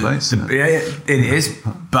nice place, isn't it? Yeah, it is.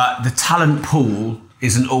 But the talent pool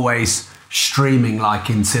isn't always streaming like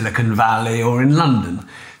in Silicon Valley or in London.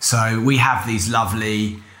 So we have these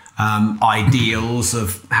lovely ideals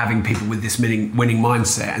of having people with this winning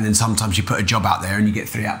mindset, and then sometimes you put a job out there and you get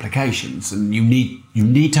 3 applications, and you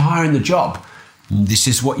need to hire in the job. This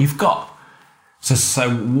is what you've got. So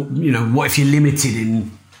what if you're limited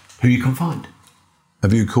in who you can find?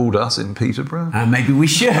 Have you called us in Peterborough? Maybe we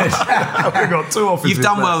should. We've got 2 offices. You've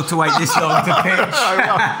done well to wait this long to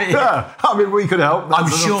pitch. Yeah, I mean, we could help. I'm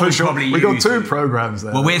sure we probably We've got 2 programs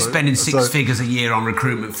there. Well, we're spending 6 figures a year on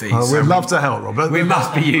recruitment fees. We'd love to help, Rob. We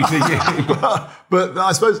must be using you. But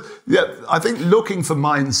I suppose, I think looking for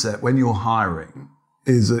mindset when you're hiring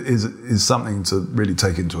is something to really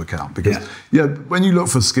take into account, because when you look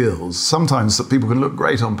for skills, sometimes people can look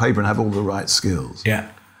great on paper and have all the right skills. Yeah.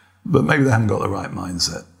 But maybe they haven't got the right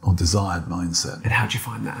mindset or desired mindset. And how do you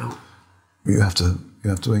find that out? You have to You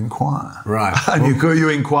have to inquire. Right. And you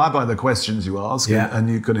inquire by the questions you ask, and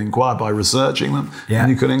you can inquire by researching them, and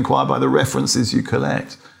you can inquire by the references you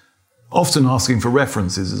collect. Often asking for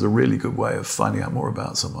references is a really good way of finding out more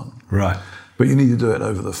about someone. Right. But you need to do it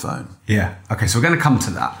over the phone. Yeah. Okay, so we're going to come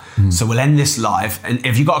to that. So we'll end this live. And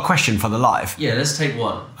have you got a question for the live? Yeah, let's take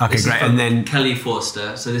one. Okay, this great. And then Kelly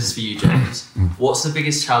Forster. So this is for you, James. What's the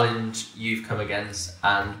biggest challenge you've come against,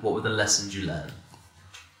 and what were the lessons you learned?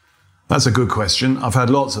 That's a good question. I've had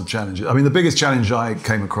lots of challenges. I mean, the biggest challenge I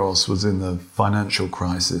came across was in the financial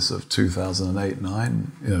crisis of 2008-9,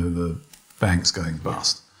 the banks going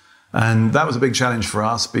bust. And that was a big challenge for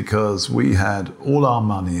us because we had all our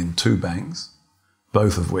money in 2 banks,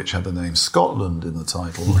 both of which had the name Scotland in the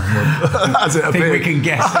title. As it appeared, I think we can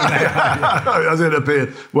guess. As it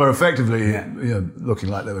appeared, were effectively looking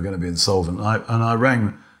like they were going to be insolvent. And I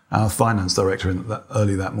rang our finance director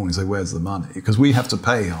early that morning and say, where's the money? Because we have to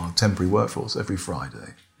pay our temporary workforce every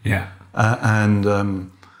Friday. Yeah. And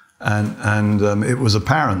it was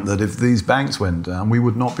apparent that if these banks went down, we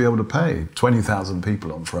would not be able to pay 20,000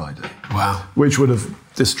 people on Friday. Wow. Which would have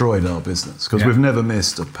destroyed our business because we've never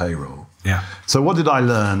missed a payroll. Yeah. So what did I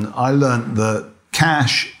learn? I learned that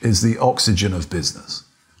cash is the oxygen of business.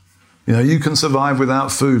 You can survive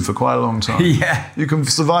without food for quite a long time. Yeah. You can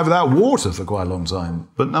survive without water for quite a long time,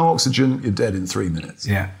 but no oxygen, you're dead in 3 minutes.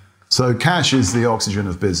 Yeah. So cash is the oxygen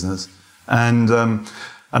of business. And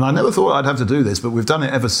I never thought I'd have to do this, but we've done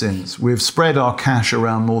it ever since. We've spread our cash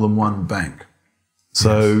around more than one bank.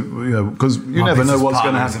 So, because you never know what's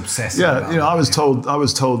going to happen. I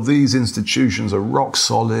was told these institutions are rock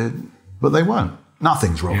solid, but they weren't.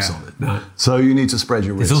 Nothing's rock solid. No. So you need to spread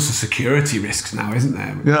your risk. There's also security risks now, isn't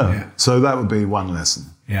there? Yeah. So that would be one lesson.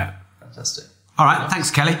 Yeah. Fantastic. All right.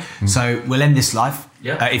 Thanks, Kelly. So we'll end this live.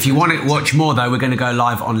 Yeah. If you want to watch more, though, we're going to go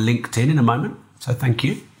live on LinkedIn in a moment. So thank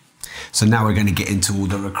you. So now we're going to get into all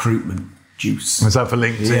the recruitment juice. Was that for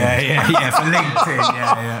LinkedIn? Yeah, for LinkedIn.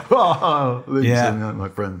 Yeah. Oh, LinkedIn, my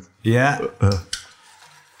friends. Yeah.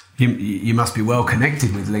 You must be well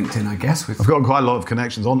connected with LinkedIn, I guess. I've got quite a lot of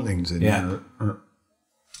connections on LinkedIn. Yeah.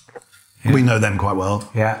 We know them quite well.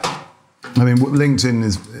 Yeah. I mean, LinkedIn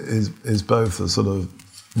is both a sort of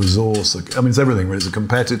resource. I mean, it's everything. Really. It's a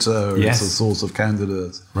competitor. Yes. It's a source of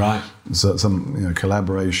candidates. Right. So some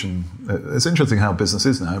collaboration. It's interesting how business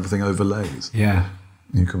is now. Everything overlays. Yeah.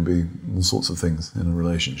 You can be all sorts of things in a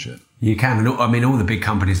relationship. You can. And I mean, all the big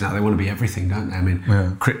companies now, they want to be everything, don't they? I mean,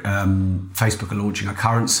 Facebook are launching a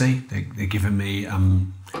currency. They're giving me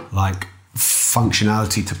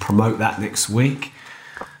functionality to promote that next week.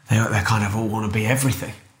 They kind of all want to be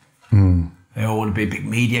everything. They all want to be big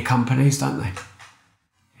media companies, don't they?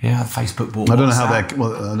 Yeah, Facebook bought. I don't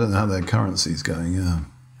know how their currency's going. Yeah,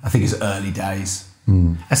 I think it's early days.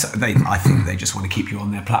 I think they just want to keep you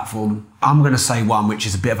on their platform. I'm going to say one which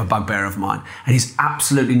is a bit of a bugbear of mine, and it's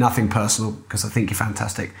absolutely nothing personal because I think you're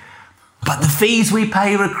fantastic. But the fees we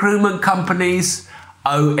pay recruitment companies,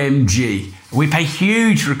 OMG, we pay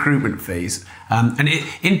huge recruitment fees, and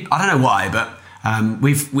I don't know why, but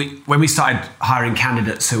when we started hiring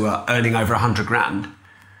candidates who are earning over 100 grand,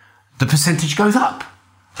 the percentage goes up.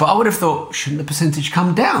 But I would have thought, shouldn't the percentage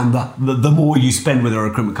come down the more you spend with a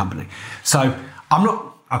recruitment company? So I'm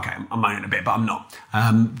not, okay, I'm moaning a bit, but I'm not.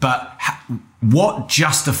 What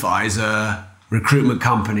justifies a recruitment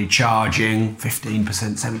company charging 15%,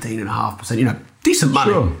 17.5%, decent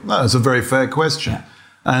money? Sure, that's a very fair question. Yeah.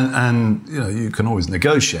 And you can always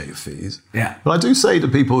negotiate fees. Yeah. But I do say to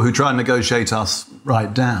people who try and negotiate us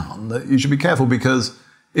right down that you should be careful because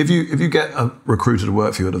if you get a recruiter to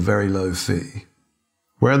work for you at a very low fee,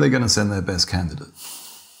 where are they going to send their best candidate?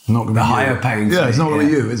 Not going to be higher paying fee. Yeah, it's not going to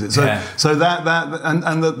be you, is it? So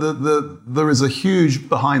there is a huge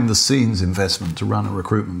behind the scenes investment to run a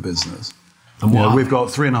recruitment business. And we've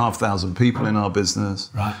got 3,500 people in our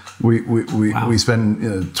business. Right. We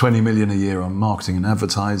spend 20 million a year on marketing and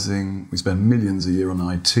advertising. We spend millions a year on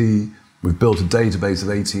IT. We've built a database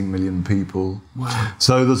of 18 million people. Wow.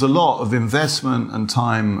 So there's a lot of investment and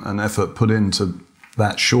time and effort put into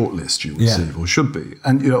that shortlist you receive, or should be.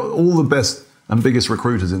 And all the best and biggest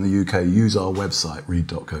recruiters in the UK use our website,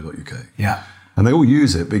 read.co.uk. Yeah. And they all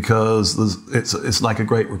use it because it's like a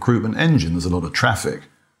great recruitment engine. There's a lot of traffic,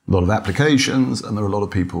 a lot of applications, and there are a lot of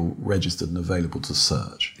people registered and available to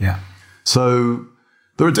search. Yeah. So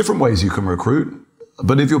there are different ways you can recruit,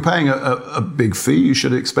 but if you're paying a big fee, you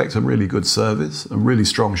should expect a really good service, a really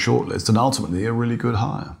strong shortlist, and ultimately a really good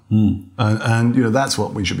hire. And that's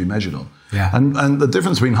what we should be measured on. Yeah. And the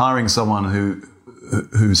difference between hiring someone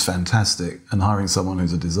who's fantastic and hiring someone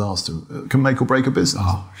who's a disaster can make or break a business.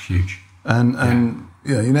 Oh, huge. And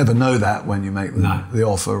you never know that when you make the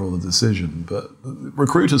offer or the decision. But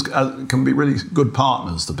recruiters can be really good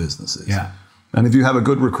partners to businesses. Yeah. And if you have a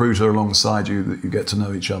good recruiter alongside you that you get to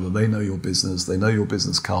know each other, they know your business, they know your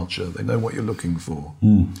business culture, they know what you're looking for.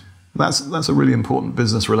 That's a really important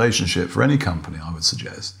business relationship for any company, I would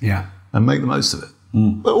suggest. Yeah. And make the most of it.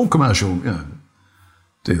 But all commercial,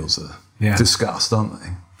 deals are discussed, aren't they?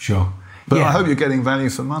 Sure. But I hope you're getting value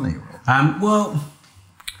for money, Rob. Well,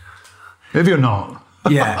 if you're not.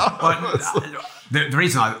 Yeah. Well, the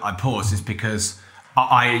reason I pause is because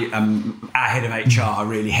our head of HR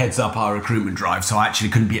really heads up our recruitment drive, so I actually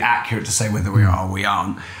couldn't be accurate to say whether we are or we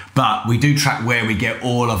aren't. But we do track where we get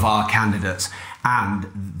all of our candidates, and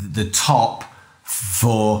the top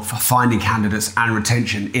for finding candidates and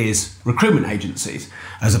retention is recruitment agencies,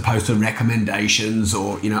 as opposed to recommendations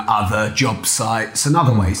or other job sites and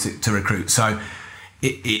other ways to recruit. So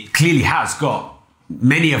it clearly has got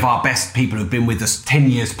many of our best people who've been with us 10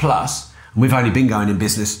 years plus, and we've only been going in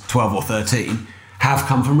business 12 or 13, have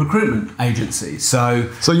come from recruitment agencies. So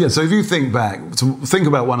if you think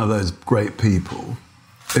about one of those great people,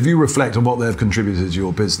 if you reflect on what they've contributed to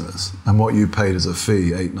your business and what you paid as a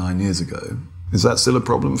fee 8-9 years ago, is that still a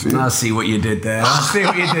problem for you? I see what you did there.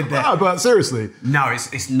 No, but seriously. No,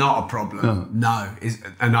 it's not a problem. No.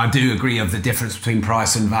 And I do agree of the difference between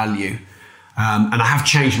price and value. And I have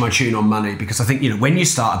changed my tune on money, because I think, when you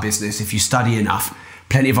start a business, if you study enough,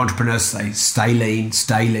 plenty of entrepreneurs say, stay lean,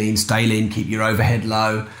 keep your overhead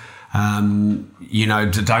low, don't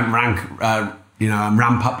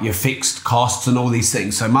ramp up your fixed costs and all these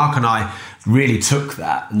things. So Mark and I really took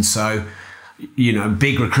that. And so,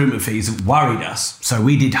 big recruitment fees worried us. So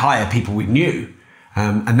we did hire people we knew.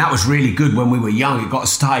 And that was really good when we were young. It got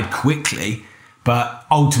us started quickly. But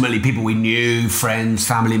ultimately, people we knew, friends,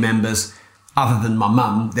 family members, other than my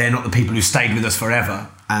mum, they're not the people who stayed with us forever.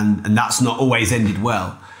 And that's not always ended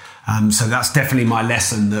well. So that's definitely my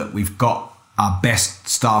lesson, that we've got our best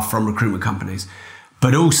staff from recruitment companies.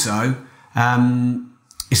 But also,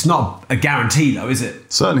 it's not a guarantee though, is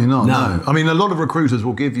it? Certainly not, no. I mean, a lot of recruiters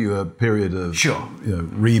will give you a period of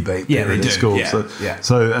rebate period. Yeah, they do. School. Yeah.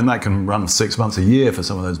 So, and that can run 6 months, a year for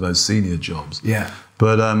some of those most senior jobs. Yeah.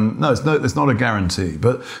 But it's not a guarantee.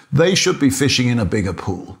 But they should be fishing in a bigger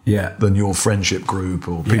pool than your friendship group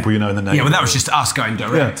or people you know in the neighborhood. Yeah, well, that was just us going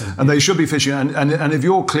direct. Yeah. And they should be fishing. And if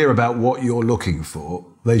you're clear about what you're looking for,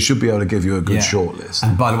 they should be able to give you a good shortlist.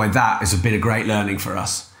 And by the way, that has been a great learning for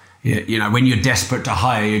us. When you're desperate to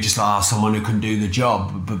hire, you're just like, someone who can do the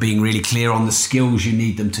job, but being really clear on the skills you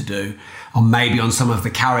need them to do, or maybe on some of the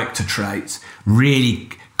character traits, really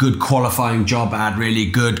good qualifying job ad, really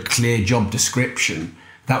good, clear job description.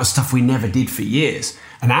 That was stuff we never did for years.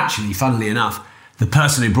 And actually, funnily enough, the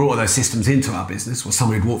person who brought all those systems into our business was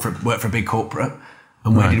someone who'd worked for a big corporate.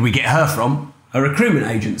 And where did we get her from? A recruitment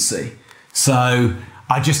agency. So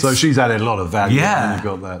she's added a lot of value. Yeah, you've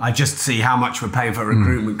got that. I just see how much we're paying for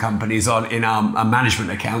recruitment companies in our management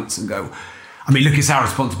accounts and go, look, it's our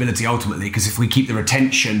responsibility ultimately, because if we keep the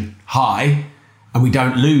retention high and we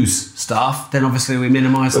don't lose staff, then obviously we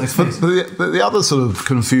minimise those fees. But the other sort of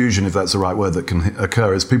confusion, if that's the right word, that can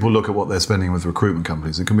occur is people look at what they're spending with recruitment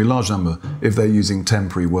companies. It can be a large number if they're using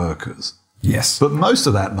temporary workers. Yes. But most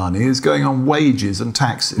of that money is going on wages and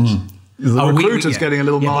taxes. The recruiter's getting a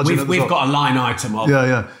little margin at the top. We've got a line item of...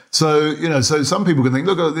 Yeah. So, so some people can think,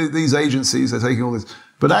 look, these agencies, they're taking all this.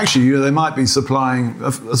 But actually, they might be supplying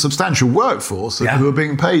a substantial workforce who are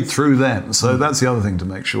being paid through them. So that's the other thing to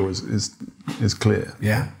make sure is clear.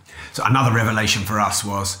 Yeah. So another revelation for us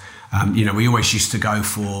was, we always used to go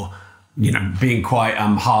for, being quite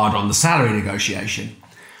hard on the salary negotiation.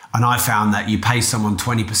 And I found that you pay someone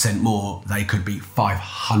 20% more, they could be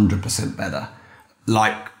 500% better.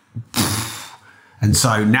 And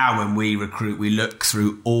so now when we recruit, we look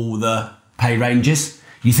through all the pay ranges.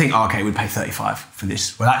 You think, okay, we'd pay 35 for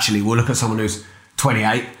this. Well, actually, we'll look at someone who's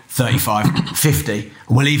 28, 35, 50,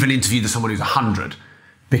 and we'll even interview someone who's 100,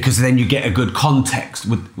 because then you get a good context.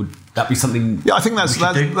 Would that be something? Yeah, I think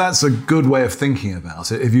that's a good way of thinking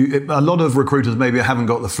about it. If a lot of recruiters maybe haven't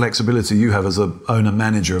got the flexibility you have as an owner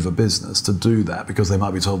manager of a business to do that, because they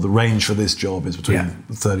might be told the range for this job is between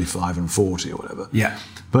 35 and 40 or whatever. Yeah.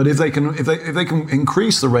 But if they can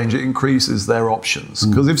increase the range, it increases their options.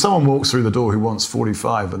 Because if someone walks through the door who wants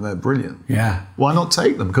 45 and they're brilliant, why not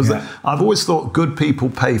take them? Because I've always thought good people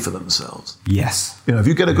pay for themselves. Yes. If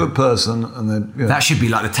you get a good person and then that should be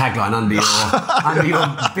like the tagline under your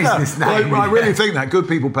business name. I really think that good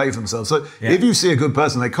people pay for themselves. So if you see a good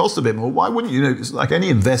person, they cost a bit more. Why wouldn't you? It's like any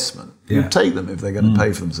investment. You take them if they're going to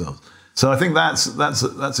pay for themselves. So I think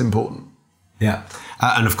that's important. Yeah,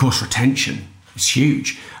 and of course retention. It's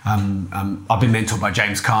huge. I've been mentored by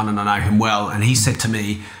James Kahn, and I know him well, and he said to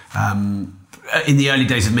me in the early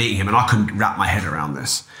days of meeting him, and I couldn't wrap my head around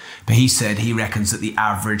this, but he said he reckons that the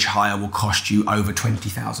average hire will cost you over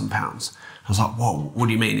 £20,000. I was like, whoa, what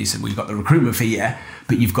do you mean? He said, well, you've got the recruitment fee, yeah,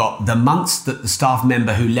 but you've got the months that the staff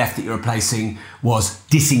member who left that you're replacing was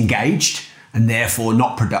disengaged and therefore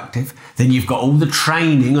not productive. Then you've got all the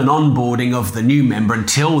training and onboarding of the new member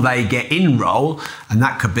until they get in role, and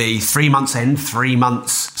that could be 3 months end, 3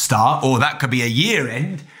 months start, or that could be a year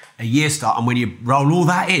end, a year start. And when you roll all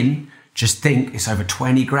that in, just think it's over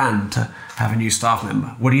 20 grand to have a new staff member.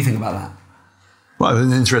 What do you think about that? Well,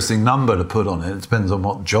 an interesting number to put on it. It depends on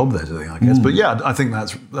what job they're doing, I guess. But yeah, I think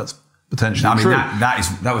that's potentially true.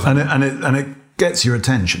 That was and it gets your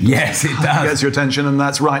attention. Yes, it does. It gets your attention, and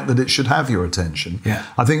that's right that it should have your attention. Yeah.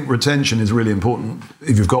 I think retention is really important.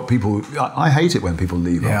 If you've got people, I hate it when people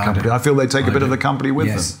leave our company. I feel they take a bit of the company with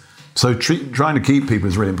them. So trying to keep people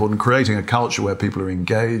is really important. Creating a culture where people are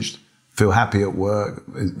engaged, feel happy at work,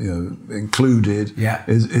 included,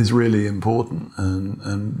 is really important.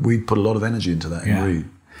 And we put a lot of energy into that in Reed.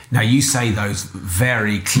 Now, you say those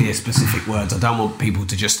very clear, specific words. I don't want people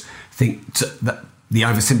to just think that the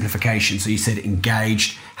oversimplification. So you said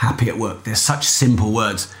engaged, happy at work. They're such simple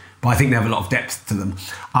words, but I think they have a lot of depth to them.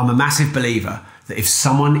 I'm a massive believer that if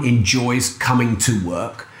someone enjoys coming to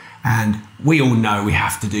work, and we all know we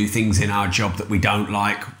have to do things in our job that we don't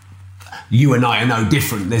like. You and I are no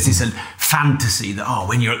different. There's this fantasy that,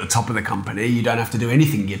 when you're at the top of the company, you don't have to do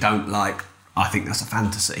anything you don't like. I think that's a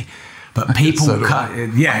fantasy. But people, there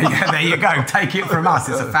you go. Take it from us.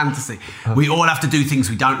 It's a fantasy. We all have to do things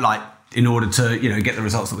we don't like in order to, get the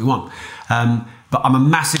results that we want. But I'm a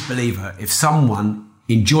massive believer. If someone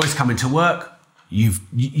enjoys coming to work,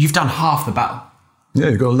 you've done half the battle. Yeah,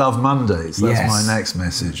 you've got to love Mondays. That's my next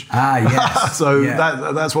message. Yes. So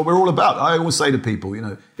that's what we're all about. I always say to people,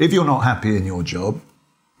 if you're not happy in your job,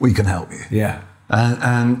 we can help you. Yeah.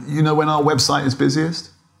 And when our website is busiest?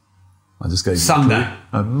 I just gave you Sunday.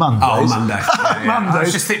 Mondays. Oh, Monday. Mondays. I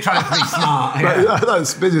was just trying to be smart.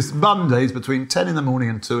 It's busiest Mondays between 10 in the morning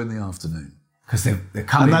and 2 in the afternoon. Because they're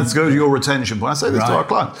coming. And that goes to your retention point. I say this to our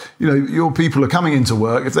clients. Your people are coming into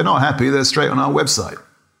work. If they're not happy, they're straight on our website.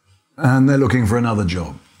 And they're looking for another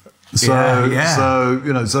job. So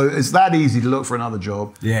it's that easy to look for another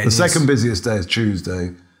job. Yeah, the second busiest day is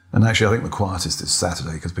Tuesday. And actually, I think the quietest is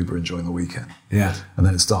Saturday because people are enjoying the weekend. Yeah. And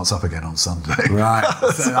then it starts up again on Sunday. Right.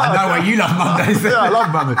 So I know where you love Mondays. I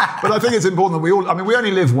love Mondays. But I think it's important that we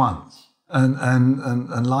only live once.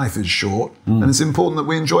 And life is short. And it's important that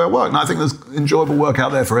we enjoy our work. And I think there's enjoyable work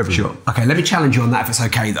out there for everyone. Sure. Okay, let me challenge you on that if it's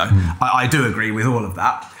okay, though. I do agree with all of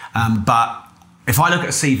that. But if I look at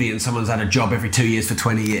a CV and someone's had a job every 2 years for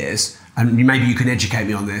 20 years, and maybe you can educate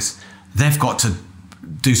me on this, they've got to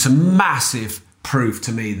do some massive proof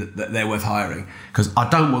to me that they're worth hiring. Because I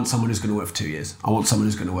don't want someone who's going to work for 2 years. I want someone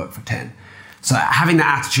who's going to work for 10. So having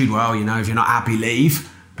that attitude, if you're not happy,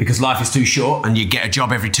 leave, because life is too short and you get a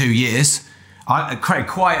job every 2 years. I create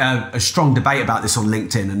quite a strong debate about this on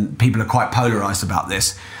LinkedIn, and people are quite polarised about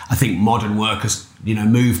this. I think modern workers,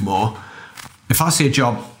 move more. If I see a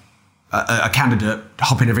job, a candidate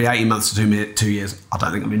hopping every 18 months to 2 years, I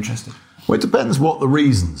don't think I'm interested. Well, it depends what the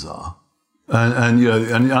reasons are.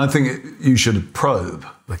 And I think you should probe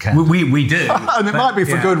the candidate. We do. And it might be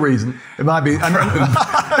for good reason. It might be...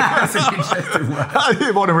 That's an interesting word.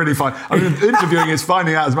 You want to really find... interviewing is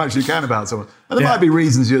finding out as much as you can about someone. And there might be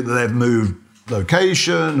reasons that they've moved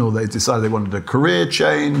location, or they decided they wanted a career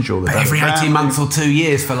change, or... But every 18 months or 2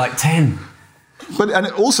 years for 10... And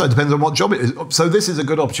it also depends on what job it is. So this is a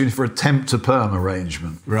good opportunity for a temp to perm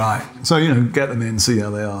arrangement. Right. So, get them in, see how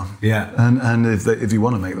they are. Yeah. And if you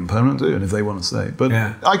want to make them permanent, do, and if they want to stay. But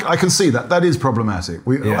I can see that. That is problematic.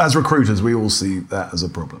 As recruiters, we all see that as a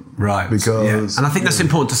problem. Right. Because... And I think that's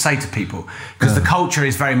important to say to people, because the culture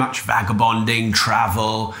is very much vagabonding,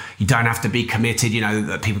 travel. You don't have to be committed.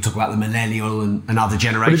 That people talk about the millennial and other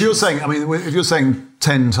generations. But if you're saying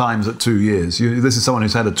 10 times at 2 years, this is someone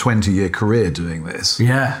who's had a 20-year career doing this.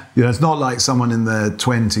 Yeah. It's not like someone in their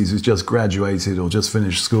 20s who's just graduated or just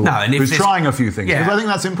finished school, who's trying a few things. Because I think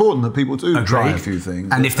that's important that people do try a few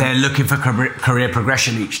things. And if they're looking for career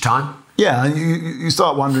progression each time. Yeah, and you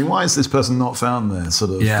start wondering, why has this person not found their sort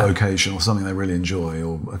of vocation or something they really enjoy,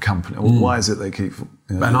 or a company, or why is it they keep...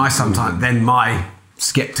 And I sometimes, then my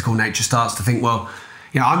sceptical nature starts to think, well,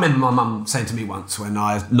 I remember my mum saying to me once when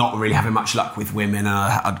I was not really having much luck with women,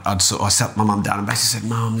 and I sat my mum down and basically said,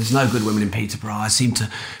 "Mum, there's no good women in Peterborough. I seem to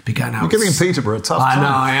be going out." You're giving Peterborough a tough time. I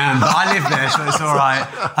know I am, but I live there, so it's all right.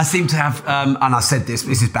 I seem to have, and I said this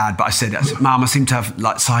is bad, but I said, "Mum, I seem to have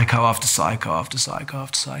like psycho after psycho after psycho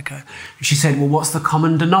after psycho." And she said, "Well, what's the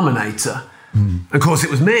common denominator?" Of course,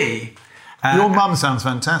 it was me. Your mum sounds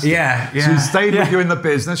fantastic. Yeah. She's stayed with you in the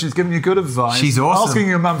business. She's given you good advice. She's awesome. Asking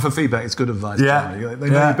your mum for feedback is good advice. Yeah. They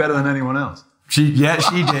know you better than anyone else. She did.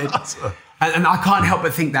 And I can't help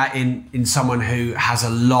but think that in someone who has a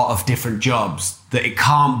lot of different jobs, that it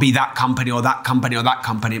can't be that company or that company or that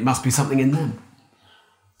company. It must be something in them.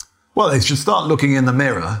 Well, they should start looking in the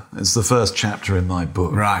mirror. It's the first chapter in my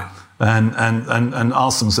book. Right. And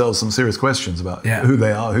ask themselves some serious questions about who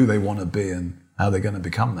they are, who they want to be, and how they're going to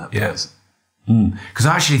become that person. Because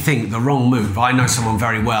I actually think the wrong move, I know someone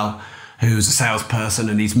very well who's a salesperson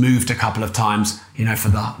and he's moved a couple of times, for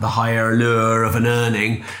the higher allure of an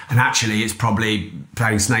earning, and actually it's probably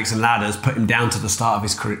playing snakes and ladders put him down to the start of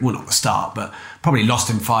his career. Well, not the start, but probably lost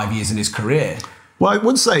him 5 years in his career. Well, I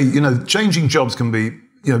would say, changing jobs can be,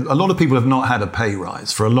 a lot of people have not had a pay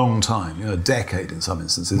rise for a long time, a decade in some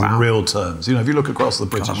instances, in real terms. If you look across the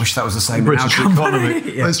British, I wish that was the same British in our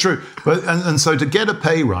economy. Yeah. That's true. But and so to get a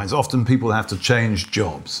pay rise, often people have to change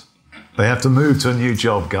jobs. They have to move to a new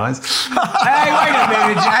job, guys. Hey, wait a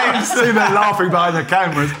minute, James. See, they're laughing behind the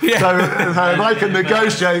cameras. Yeah. So if I can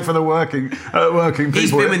negotiate for the working people.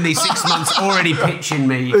 He's been with me 6 months already pitching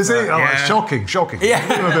me. Is he? It's shocking. Yeah.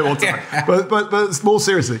 Give him a bit more time. Yeah. But more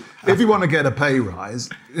seriously, if you want to get a pay rise,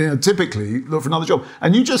 typically look for another job.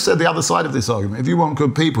 And you just said the other side of this argument. If you want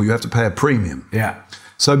good people, you have to pay a premium. Yeah.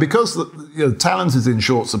 So because talent is in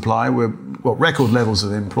short supply, we're got record levels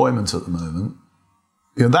of employment at the moment.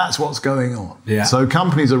 That's what's going on. Yeah. So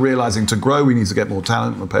companies are realizing to grow, we need to get more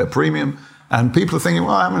talent, we'll pay a premium. And people are thinking,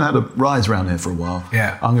 well, I haven't had a rise around here for a while.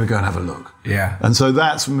 Yeah. I'm going to go and have a look. Yeah. And so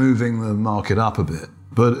that's moving the market up a bit.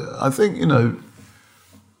 But I think,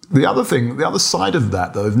 the other side of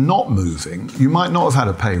that, though, of not moving, you might not have had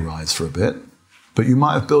a pay rise for a bit, but you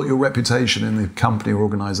might have built your reputation in the company or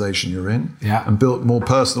organization you're in, and built more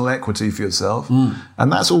personal equity for yourself.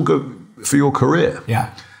 And that's all good for your career.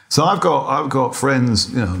 Yeah. So I've got friends,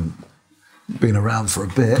 been around for a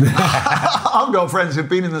bit. I've got friends who've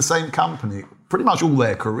been in the same company pretty much all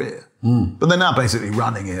their career, but they're now basically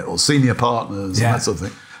running it, or senior partners and that sort of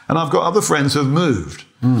thing. And I've got other friends who have moved,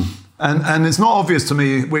 and it's not obvious to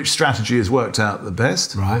me which strategy has worked out the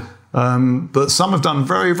best. Right. But some have done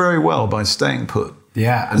very, very well by staying put.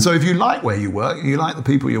 Yeah. And so if you like where you work, you like the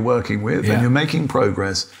people you're working with, and you're making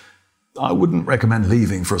progress, I wouldn't recommend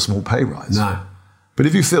leaving for a small pay rise. No. But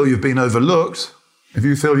if you feel you've been overlooked, I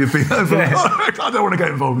don't want to get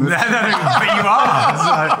involved in this. No, but you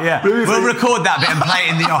are. So, we'll record that bit and play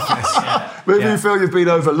it in the office. But if you feel you've been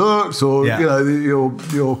overlooked, or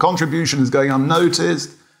your contribution is going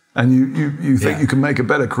unnoticed, and you think you can make a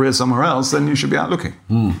better career somewhere else, then you should be out looking.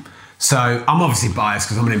 So I'm obviously biased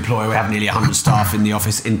because I'm an employer. We have nearly 100 staff in the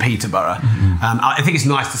office in Peterborough. I think it's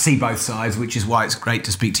nice to see both sides, which is why it's great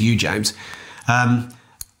to speak to you, James.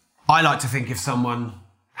 I like to think if someone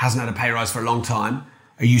hasn't had a pay rise for a long time,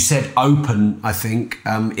 you said open, I think,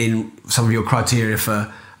 in some of your criteria for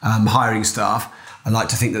hiring staff, I like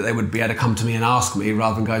to think that they would be able to come to me and ask me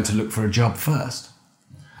rather than going to look for a job first.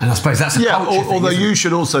 And I suppose that's a culture thing, although you it?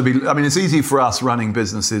 should also be, it's easy for us running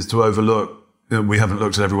businesses to overlook, we haven't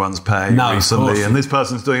looked at everyone's pay recently, and this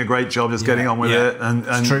person's doing a great job just getting on with it, and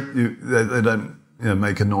they don't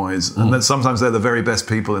make a noise. And then sometimes they're the very best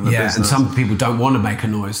people in the business. And some people don't want to make a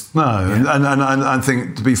noise. No, and I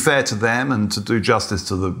think to be fair to them and to do justice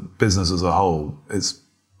to the business as a whole, it's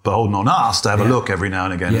beholden on us to have a look every now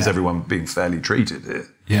and again. Is everyone being fairly treated here?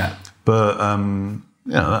 Yeah. But,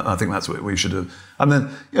 I think that's what we should have. And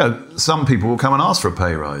then, some people will come and ask for a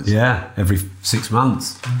pay rise. Yeah, every 6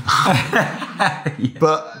 months.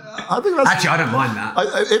 But I think that's... Actually, I don't mind that.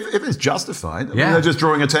 If it's justified, they're just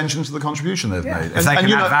drawing attention to the contribution they've made. If they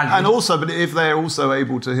can add value. And also, but if they're also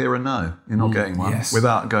able to hear a no, you're not getting one,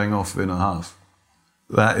 without going off in a huff.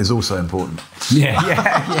 That is also important.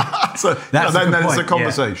 Yeah. So then it's a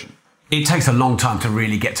conversation. Yeah. It takes a long time to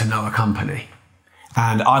really get to know a company.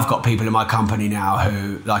 And I've got people in my company now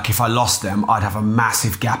who, like, if I lost them, I'd have a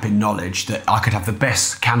massive gap in knowledge that I could have the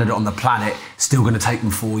best candidate on the planet, still going to take them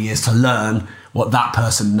 4 years to learn what that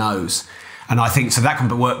person knows. And I think, so that can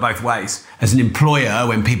work both ways. As an employer,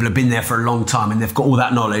 when people have been there for a long time and they've got all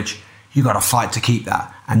that knowledge, you've got to fight to keep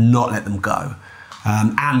that and not let them go.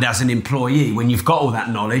 And as an employee, when you've got all that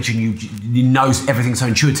knowledge and you know everything so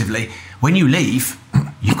intuitively, when you leave,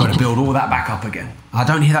 you've got to build all that back up again. I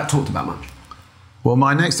don't hear that talked about much. Well,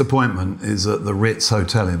 my next appointment is at the Ritz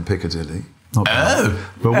Hotel in Piccadilly. Not bad.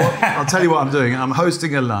 But I'll tell you what I'm doing. I'm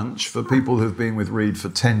hosting a lunch for people who've been with Reed for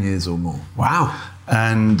 10 years or more. Wow.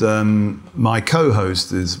 And my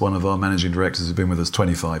co-host is one of our managing directors who's been with us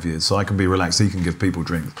 25 years, so I can be relaxed. He can give people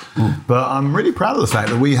drinks. But I'm really proud of the fact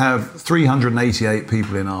that we have 388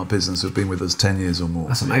 people in our business who've been with us 10 years or more.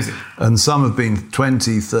 That's amazing. And some have been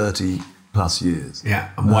 20, 30 plus years. Yeah.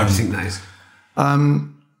 And why do you think that is?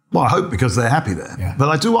 Well, I hope because they're happy there. Yeah. But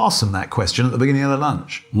I do ask them that question at the beginning of the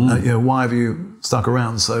lunch. Why have you stuck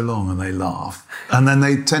around so long? And they laugh. And then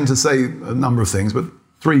they tend to say a number of things, but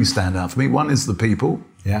 3 stand out for me. One is the people.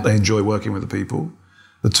 Yeah. They enjoy working with the people.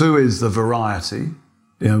 The 2 is the variety.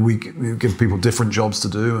 We give people different jobs to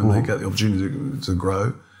do and they get the opportunity to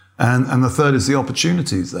grow. And the 3rd is the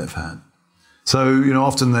opportunities they've had. So,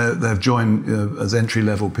 often they've joined as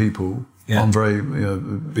entry-level people on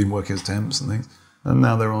been working as temps and things. And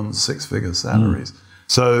now they're on 6-figure salaries.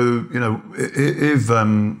 So, if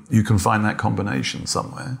you can find that combination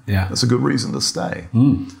somewhere, that's a good reason to stay.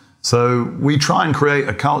 So we try and create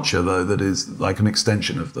a culture, though, that is like an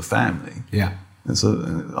extension of the family. Yeah. And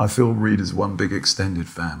so I feel Reed is one big extended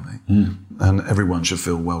family, and everyone should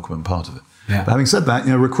feel welcome and part of it. Yeah. But having said that,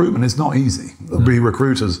 recruitment is not easy. There'll be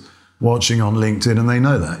recruiters watching on LinkedIn, and they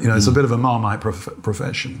know that. It's a bit of a Marmite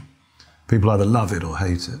profession. People either love it or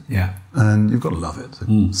hate it. Yeah. And you've got to love it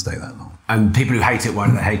to stay that long. And people who hate it, why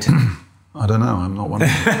do they hate it? I don't know. I'm not one of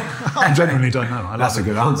them. I genuinely don't know. That's a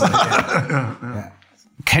good answer. Yeah.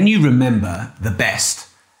 Can you remember the best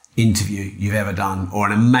interview you've ever done, or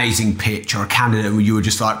an amazing pitch, or a candidate where you were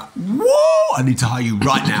just like, whoa, I need to hire you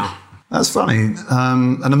right now? That's funny.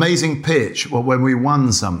 An amazing pitch, well, when we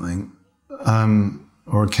won something,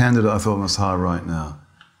 or a candidate I thought I must hire right now.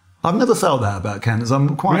 I've never felt that about candidates.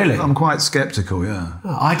 I'm quite sceptical, yeah.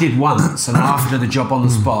 Oh, I did once, and I offered her the job on the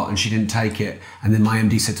spot, and she didn't take it. And then my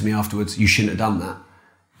MD said to me afterwards, "You shouldn't have done that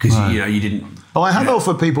because you didn't." Oh, I have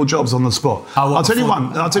offered people jobs on the spot. I'll tell you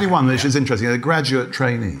one which is interesting. A graduate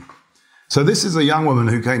trainee. So this is a young woman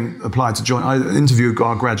who applied to join. I interviewed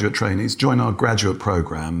our graduate trainees, joined our graduate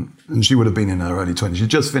program, and she would have been in her early 20s. She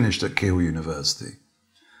just finished at Keele University.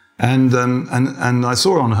 And I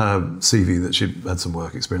saw on her CV that she'd had some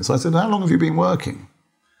work experience. I said, "How long have you been working?"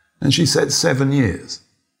 And she said 7 years.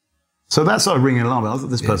 So that started ringing an alarm bell. I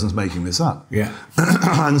thought, this person's making this up. Yeah.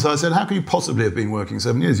 And so I said, "How can you possibly have been working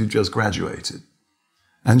 7 years? You've just graduated."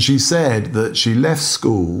 And she said that she left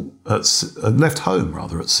home at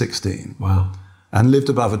 16. Wow. And lived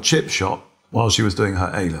above a chip shop while she was doing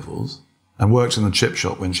her A-levels, and worked in the chip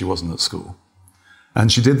shop when she wasn't at school.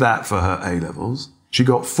 And she did that for her A-levels. She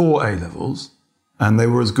got 4 A-levels, and they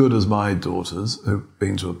were as good as my daughters, who've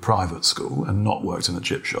been to a private school and not worked in a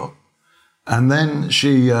chip shop. And then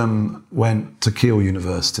she went to Keele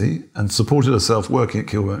University and supported herself working at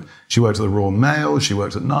Keele. She worked at the Royal Mail, she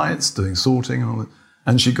worked at nights doing sorting and all that,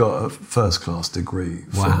 and she got a first-class degree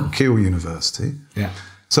from Keele University. Yeah.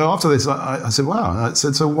 So after this, I said, wow. I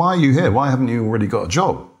said, so why are you here? Why haven't you already got a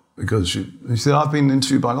job? Because she said, I've been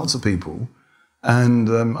interviewed by lots of people, and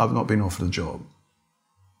I've not been offered a job.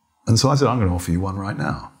 And so I said, I'm going to offer you one right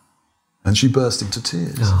now. And she burst into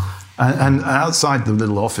tears. Oh. And outside the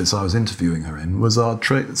little office I was interviewing her in was our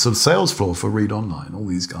sales floor for Reed Online, all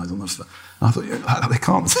these guys on the phone. And I thought, they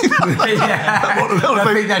can't see that. They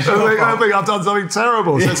think I've done something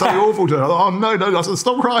terrible, said something awful to her. I thought, oh, no, I said,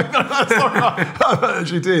 stop crying. Stop crying. And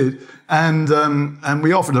she did. And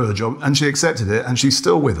we offered her a job, and she accepted it, and she's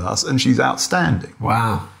still with us, and she's outstanding.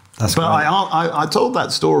 Wow. That's great. I told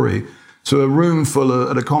that story to a room full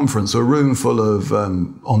of, at a conference, a room full of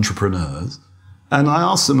entrepreneurs. And I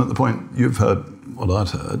asked them at the point, you've heard what I'd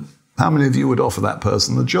heard, how many of you would offer that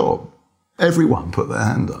person the job? Everyone put their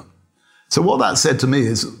hand up. So what that said to me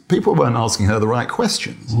is people weren't asking her the right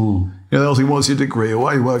questions. They were asking, what's your degree or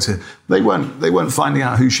why you worked here? They weren't finding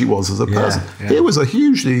out who she was as a person. Yeah. Here was a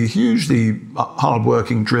hugely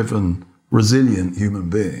hardworking, driven, resilient human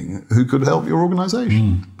being who could help your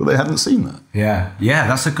organisation. But they hadn't seen that. Yeah,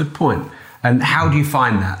 that's a good point. And how do you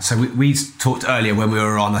find that? So we talked earlier when we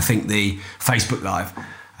were on, I think, the Facebook Live,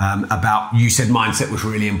 about, you said mindset was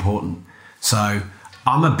really important. So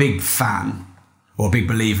I'm a big fan or a big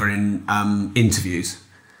believer in interviews.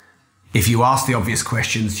 If you ask the obvious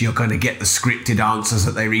questions, you're going to get the scripted answers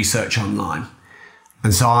that they research online.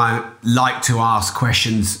 And so I like to ask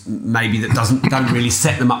questions maybe that don't really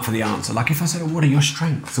set them up for the answer. Like if I say, what are your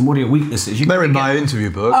strengths and what are your weaknesses? They're in my interview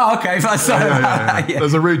book. Oh, okay. Yeah.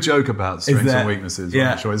 There's a rude joke about strengths and weaknesses.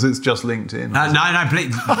 Yeah. I'm sure. It's just LinkedIn. No,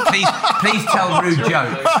 please tell rude jokes.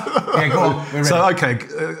 Yeah, go on. So, okay,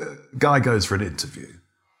 guy goes for an interview.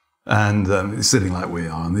 And he's sitting like we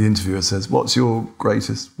are, and the interviewer says, "What's your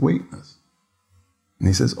greatest weakness?" And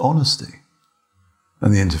he says, "Honesty."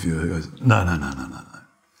 And the interviewer goes, No.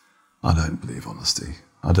 I don't believe honesty.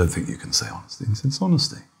 I don't think you can say honesty. He says,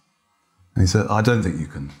 "Honesty." And he said, "I don't think you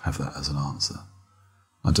can have that as an answer.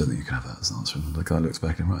 I don't think you can have that as an answer." And the guy looks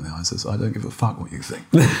back at him right in the eye and says, "I don't give a fuck what you think."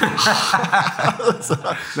 Now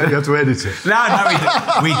you have to edit it.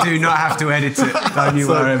 No, we do not have to edit it. Don't you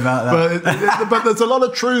worry about that. But there's a lot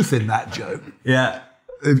of truth in that joke. Yeah.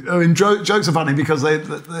 I mean, jokes are funny because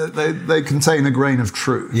they contain a grain of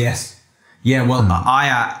truth. Yes. Yeah, well,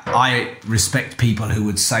 I respect people who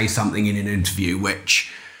would say something in an interview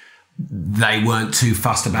which they weren't too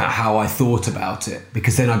fussed about how I thought about it,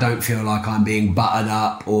 because then I don't feel like I'm being buttered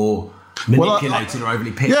up or manipulated or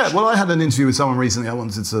overly pitched. Yeah, well, I had an interview with someone recently. I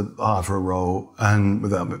wanted to hire for a role, and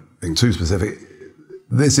without being too specific,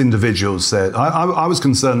 this individual said, I was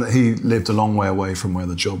concerned that he lived a long way away from where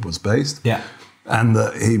the job was based, and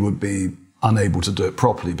that he would be unable to do it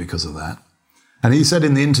properly because of that. And he said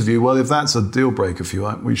in the interview, "Well, if that's a deal breaker for you,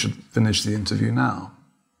 we should finish the interview now."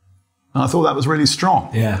 And I thought that was really strong.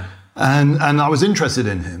 Yeah. And I was interested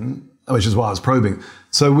in him, which is why I was probing.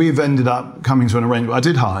 So we've ended up coming to an arrangement. I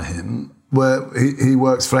did hire him, where he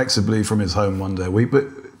works flexibly from his home one day a week.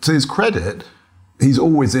 But to his credit, he's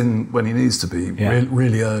always in when he needs to be,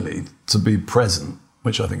 really early, to be present,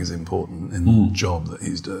 which I think is important in the job that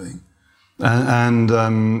he's doing. And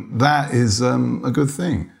that is a good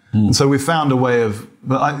thing. And so we found a way of,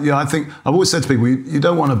 but I think, I've always said to people, you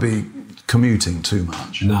don't want to be commuting too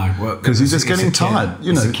much. No, because you're just getting tired.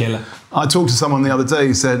 It's a killer. I talked to someone the other day,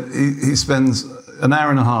 he said he spends an hour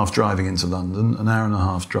and a half driving into London, an hour and a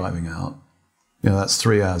half driving out. That's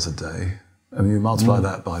 3 hours a day. And you multiply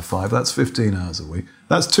that by 5, that's 15 hours a week.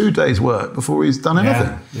 That's 2 days' work before he's done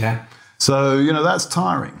anything. Yeah. So, that's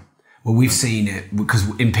tiring. Well, we've seen it, because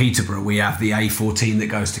in Peterborough we have the A14 that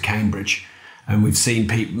goes to Cambridge. And we've seen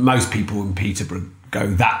most people in Peterborough go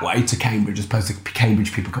that way to Cambridge, as opposed to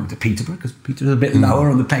Cambridge people come to Peterborough, because Peterborough's a bit lower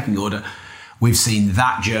on the pecking order. We've seen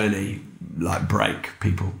that journey break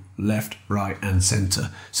people left, right, and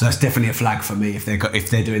centre. So that's definitely a flag for me. If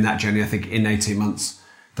they're doing that journey, I think in 18 months,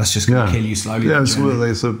 that's just going to kill you slowly. Yeah,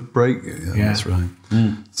 it's a break. Yeah, that's right.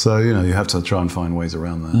 So you have to try and find ways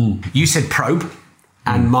around that. You said probe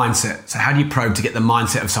and mindset. So how do you probe to get the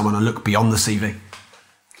mindset of someone and look beyond the CV?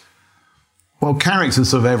 Well, character's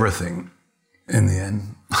sort of everything in the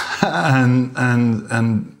end,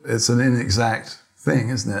 and it's an inexact thing,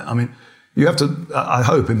 isn't it? I mean, you have to, I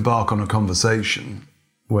hope, embark on a conversation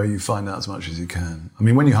where you find out as much as you can. I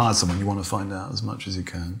mean, when you hire someone, you want to find out as much as you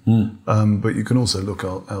can, but you can also look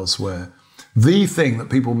elsewhere. The thing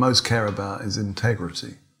that people most care about is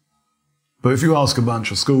integrity. But if you ask a bunch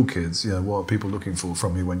of school kids, what are people looking for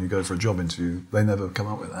from you when you go for a job interview, they never come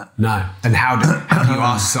up with that. No. And how do you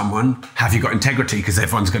ask someone, have you got integrity? Because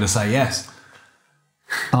everyone's going to say yes.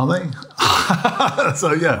 Are they?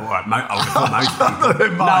 So, yeah. Well, I would have thought most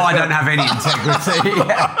people. No, I don't have any integrity.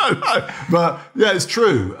 But, it's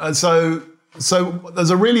true. So there's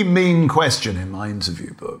a really mean question in my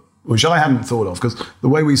interview book, which I hadn't thought of, because the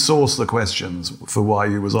way we source the questions for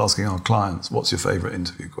YU was asking our clients, what's your favourite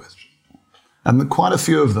interview question? And quite a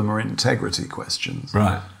few of them are integrity questions.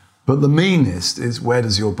 Right. But the meanest is, where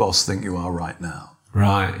does your boss think you are right now?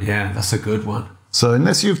 Right, yeah, that's a good one. So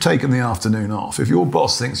unless you've taken the afternoon off, if your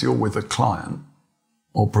boss thinks you're with a client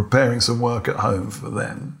or preparing some work at home for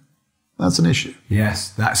them, that's an issue.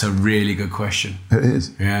 Yes, that's a really good question. It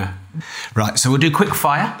is. Yeah. Right, so we'll do quick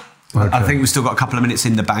fire. Okay. I think we've still got a couple of minutes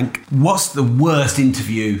in the bank. What's the worst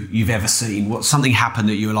interview you've ever seen? What something happened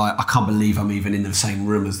that you were like, I can't believe I'm even in the same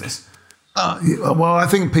room as this? Well, I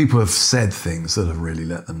think people have said things that have really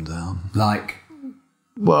let them down. Like?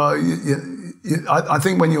 Well, I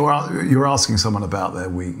think when you're asking someone about their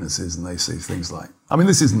weaknesses and they see things like, I mean,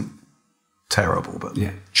 this isn't terrible, but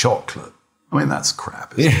chocolate. I mean, that's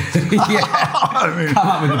crap, isn't it? I mean, come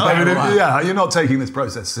up with a better one. You're not taking this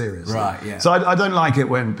process seriously. Right, yeah. So I don't like it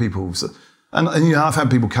when people... And I've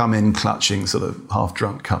had people come in clutching sort of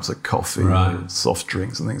half-drunk cups of coffee or soft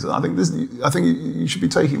drinks and things. I think you should be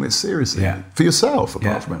taking this seriously for yourself,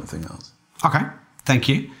 apart from anything else. Okay, thank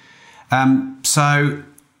you. So,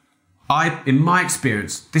 in my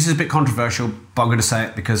experience, this is a bit controversial, but I'm going to say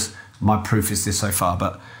it because my proof is this so far.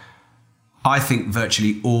 But I think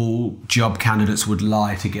virtually all job candidates would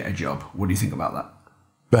lie to get a job. What do you think about that?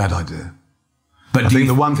 Bad idea. But I think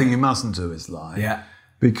the one thing you mustn't do is lie. Yeah.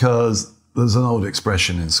 Because there's an old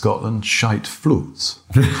expression in Scotland, shite floats.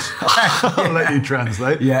 I'll let you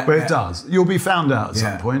translate. But it does. You'll be found out at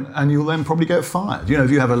some point, and you'll then probably get fired. If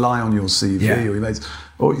you have a lie on your CV,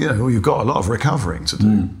 or you've got a lot of recovering to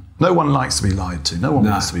do. No one likes to be lied to. No one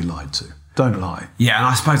wants to be lied to. Don't lie. Yeah, and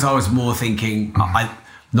I suppose I was more thinking,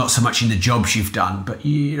 not so much in the jobs you've done, but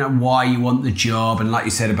why you want the job, and like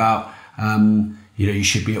you said about, you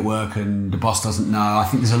should be at work and the boss doesn't know. I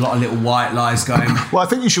think there's a lot of little white lies going. Well, I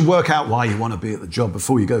think you should work out why you want to be at the job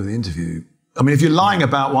before you go to the interview. I mean, if you're lying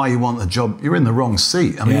about why you want the job, you're in the wrong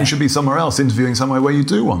seat. I mean, you should be somewhere else interviewing somewhere where you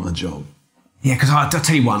do want the job. Yeah, because I'll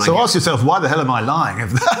tell you one. So ask yourself, why the hell am I lying?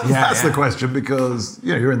 If that's the question, because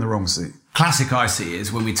you're in the wrong seat. Classic I see is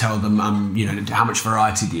when we tell them, how much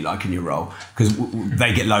variety do you like in your role? Because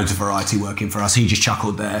they get loads of variety working for us. He just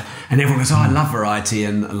chuckled there. And everyone goes, I love variety.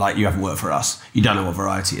 And like, you haven't worked for us. You don't know what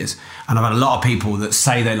variety is. And I've had a lot of people that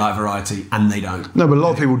say they like variety and they don't. No, but a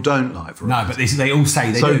lot of people don't like variety. No, but they all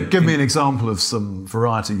say they do. So give me an example of some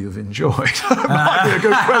variety you've enjoyed. Might be a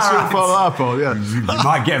good question to follow up on, You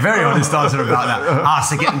might get a very honest answer about that.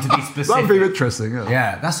 So get them to be specific. That'd be interesting,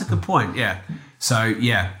 Yeah, that's a good point, yeah. So,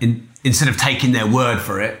 instead of taking their word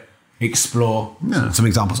for it, explore some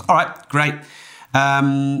examples. All right, great.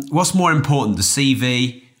 What's more important, the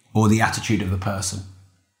CV or the attitude of the person?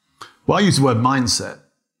 Well, I use the word mindset,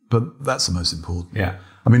 but that's the most important. Yeah.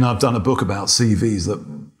 I mean, I've done a book about CVs that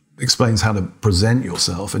explains how to present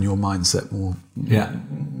yourself and your mindset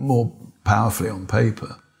more powerfully on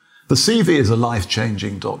paper. The CV is a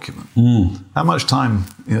life-changing document. How much time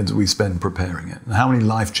do we spend preparing it? And how many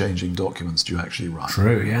life-changing documents do you actually write?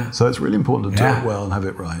 True, yeah. So it's really important to do it well and have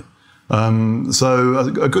it right. So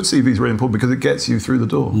a good CV is really important because it gets you through the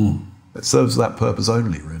door. It serves that purpose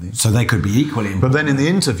only, really. So they could be equally important. But then in the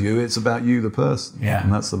interview, it's about you, the person. Yeah.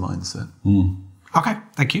 And that's the mindset. Okay,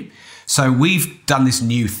 thank you. So we've done this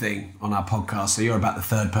new thing on our podcast. So you're about the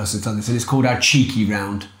third person who's done this, and it's called our cheeky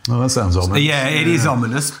round. Oh, that sounds ominous. Yeah, it is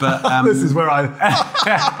ominous, but this is where I.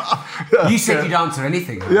 You said you'd answer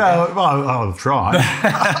anything. Right? Yeah, well, I'll try.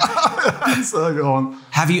 So go on.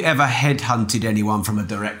 Have you ever headhunted anyone from a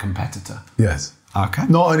direct competitor? Yes. Okay.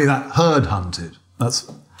 Not only that, herd hunted.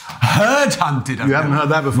 That's herd hunted. You haven't heard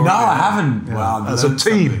that before? No, I haven't. Yeah. Wow, that's a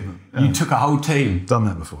team. Yeah. You took a whole team. Done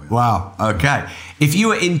that before. Yeah. Wow. Okay. If you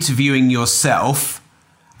were interviewing yourself,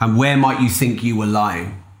 and where might you think you were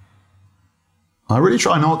lying? I really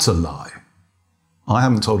try not to lie. I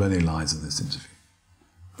haven't told any lies in this interview.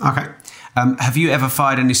 Okay. Have you ever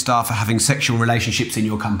fired any staff for having sexual relationships in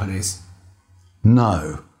your companies?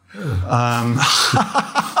 No.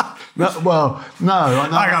 No.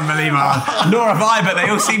 I can't believe it. Nor have I, but they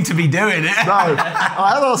all seem to be doing it. No.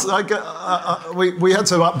 We had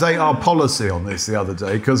to update our policy on this the other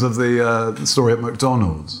day because of the story at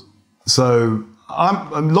McDonald's. So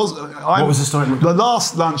what was the story at McDonald's? The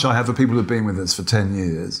last lunch I had for people who've been with us for 10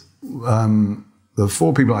 years, the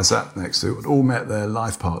 4 people I sat next to had all met their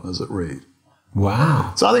life partners at Reed.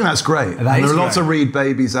 Wow. So I think that's great. There are lots of Reed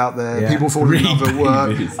babies out there. Yeah. People fall in love at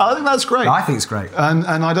work. I think that's great. I think it's great. And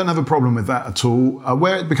I don't have a problem with that at all.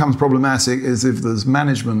 Where it becomes problematic is if there's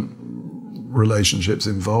management relationships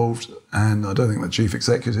involved, and I don't think the chief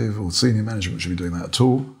executive or senior management should be doing that at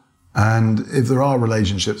all. And if there are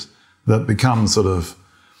relationships that become sort of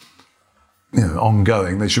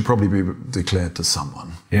ongoing, they should probably be declared to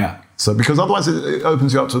someone. Yeah. So, because otherwise it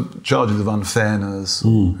opens you up to charges of unfairness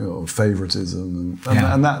or favoritism,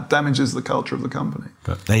 and that damages the culture of the company.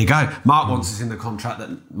 But there you go. Mark wants us in the contract that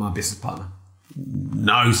my business partner,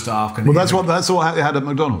 no staff can. Well, that's what they had at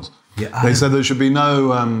McDonald's. Yeah, they said there should be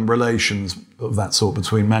no relations of that sort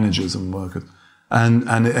between managers and workers.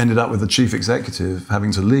 And it ended up with the chief executive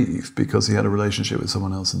having to leave because he had a relationship with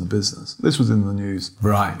someone else in the business. This was in the news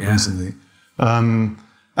recently. And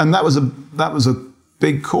that was a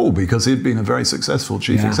big call because he'd been a very successful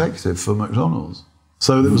chief executive for McDonald's.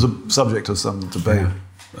 So it was a subject of some debate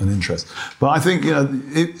and interest. But I think,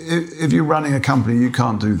 if you're running a company, you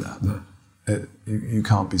can't do that. No. You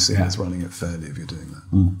can't be seen as running it fairly if you're doing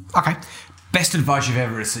that. Okay. Best advice you've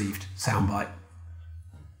ever received? Soundbite.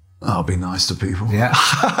 I'll be nice to people. Yeah.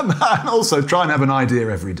 And also try and have an idea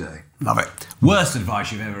every day. Love it. Worst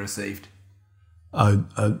advice you've ever received?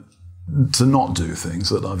 To not do things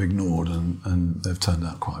that I've ignored and they've turned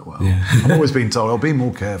out quite well. Yeah. I've always been told, be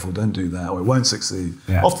more careful, don't do that, or it won't succeed.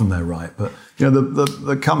 Yeah. Often they're right, but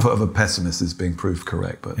the comfort of a pessimist is being proved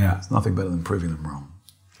correct, but it's nothing better than proving them wrong.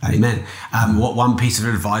 Amen. What one piece of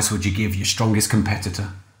advice would you give your strongest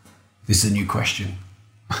competitor? This is a new question.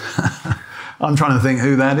 I'm trying to think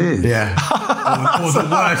who that is. Yeah. or the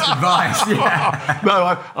worst advice. Yeah.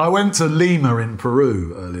 No, I went to Lima in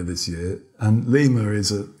Peru earlier this year, and Lima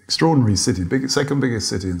is an extraordinary city, second biggest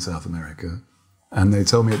city in South America, and they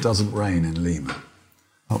tell me it doesn't rain in Lima.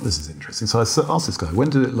 Oh, this is interesting. So I asked this guy, when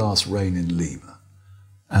did it last rain in Lima?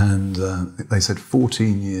 And they said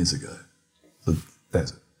 14 years ago. The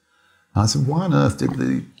desert. And I said, why on earth did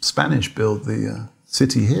the Spanish build the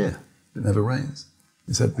city here? It never rains.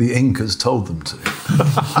 He said, the Incas told them to.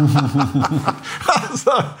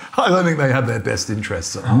 So I don't think they had their best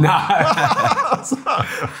interests at heart. No.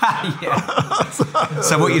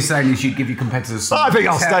 So what you're saying is you'd give your competitors... I think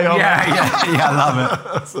I'll stay on. Yeah, I love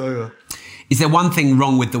it. So, is there one thing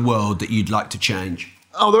wrong with the world that you'd like to change?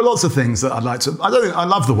 Oh, there are lots of things that I'd like to... I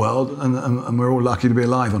love the world, and we're all lucky to be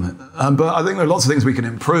alive on it. But I think there are lots of things we can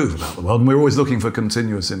improve about the world, and we're always looking for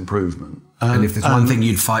continuous improvement. And if there's one thing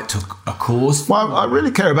you'd fight to a cause? Well, I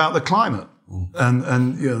really care about the climate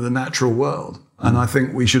and the natural world. And I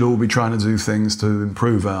think we should all be trying to do things to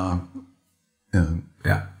improve our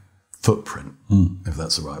footprint, if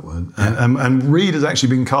that's the right word. And Reed has actually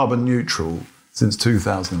been carbon neutral since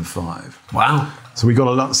 2005. Wow. So we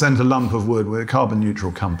sent a lump of wood. We're a carbon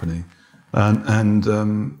neutral company. And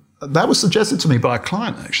that was suggested to me by a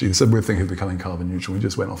client, actually. They said, we're thinking of becoming carbon neutral. We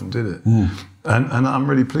just went off and did it. And I'm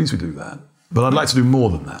really pleased we do that. But I'd like to do more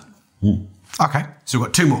than that. Okay, so we've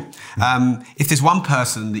got two more. If there's one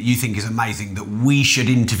person that you think is amazing that we should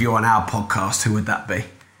interview on our podcast, who would that be?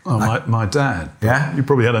 Oh, my dad. Yeah? You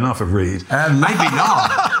probably had enough of Reed. Maybe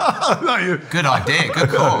not. No, Good idea, good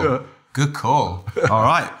call. Good call. All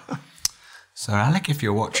right. So, Alec, if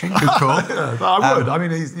you're watching, good call. I would. I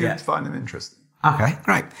mean, you'd find him interesting. Okay,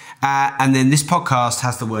 great. And then this podcast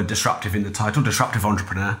has the word disruptive in the title, disruptive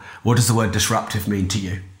entrepreneur. What does the word disruptive mean to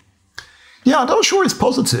you? Yeah, I'm not sure it's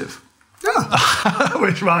positive.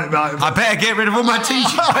 Which might. I better get rid of all my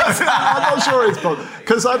t-shirts. I'm not sure it's positive.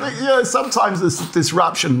 Because I think, sometimes this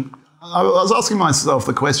disruption... I was asking myself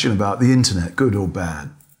the question about the internet, good or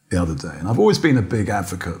bad, the other day. And I've always been a big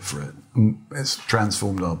advocate for it. It's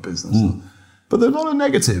transformed our business. But there are a lot of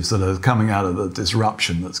negatives that are coming out of the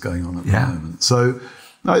disruption that's going on at the moment. So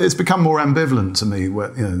it's become more ambivalent to me,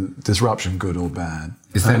 disruption, good or bad.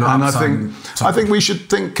 Is there not? And I think we should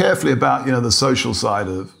think carefully about the social side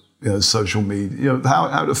of social media,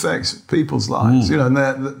 how it affects people's lives. And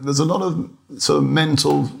there's a lot of sort of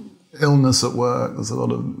mental illness at work. There's a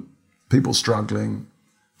lot of people struggling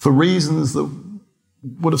for reasons that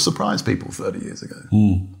would have surprised people 30 years ago.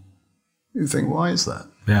 You think, why is that?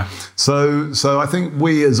 Yeah. So I think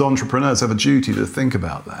we as entrepreneurs have a duty to think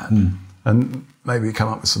about that and maybe come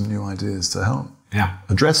up with some new ideas to help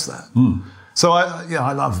address that. So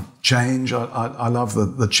I love change. I love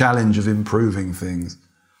the challenge of improving things.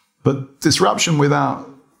 But disruption without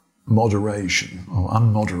moderation or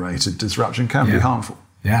unmoderated disruption can be harmful.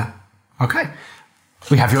 Yeah. Okay.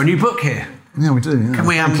 We have your new book here. Yeah, we do. Yeah.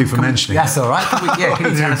 Thank you for mentioning That's all right.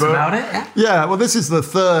 Can you tell us about it? Yeah, well, this is the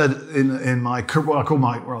third in my, what I call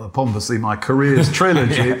rather pompously, my careers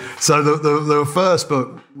trilogy. So the first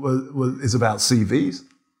book is about CVs.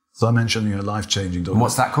 So I mentioned, life-changing documents. And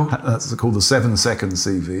what's that called? That's called the 7-second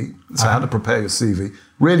CV. So how to prepare your CV,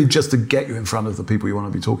 really just to get you in front of the people you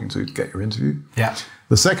want to be talking to get your interview. Yeah.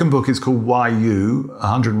 The second book is called Why You?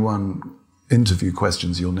 101 Interview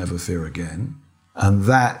Questions You'll Never Fear Again. And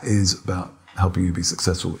that is about helping you be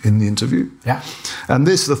successful in the interview. Yeah. And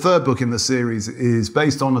the third book in the series is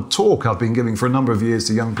based on a talk I've been giving for a number of years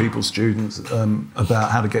to young people, students,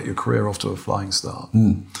 about how to get your career off to a flying start.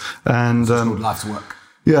 And it's called Life's Work.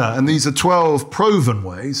 Yeah, and these are 12 proven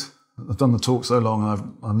ways. I've done the talk so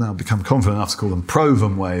long, I've now become confident enough to call them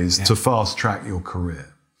proven ways to fast track your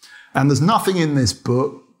career. And there's nothing in this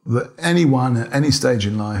book that anyone at any stage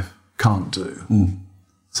in life can't do.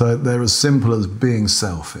 So they're as simple as being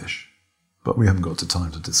selfish, but we haven't got the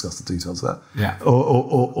time to discuss the details of that. Yeah.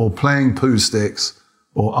 Or playing poo sticks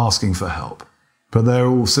or asking for help. But they're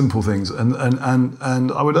all simple things. And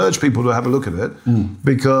I would urge people to have a look at it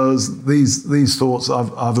because these thoughts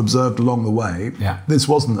I've observed along the way. Yeah. This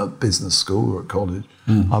wasn't at business school or at college.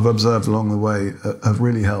 I've observed along the way have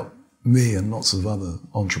really helped me and lots of other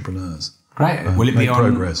entrepreneurs. Great. Will it be on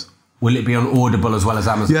progress? Will it be on Audible as well as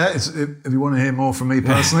Amazon? Yeah, if you want to hear more from me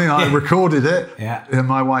personally, I recorded it. Yeah. And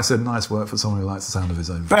my wife said, nice work for someone who likes the sound of his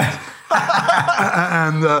own voice.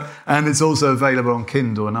 and it's also available on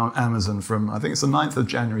Kindle and on Amazon from, I think it's the 9th of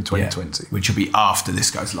January 2020. Which will be after this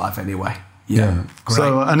goes live anyway. Yeah. Great.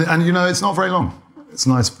 So, and it's not very long. It's a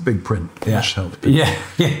nice big print, which helps people. Yeah.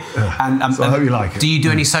 And so I hope you like it. Do you do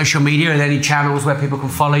any social media? Are there any channels where people can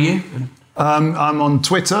follow you? I'm on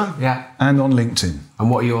Twitter and on LinkedIn. And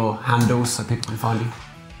what are your handles so people can find you?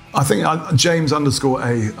 I think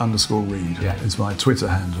James_A_Reed is my Twitter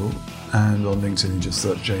handle. And on LinkedIn, you just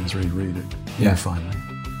search James Reed, read it. You'll find me.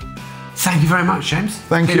 Thank you very much, James.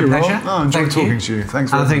 Thank you, Rob. Pleasure. I enjoyed talking to you. Thanks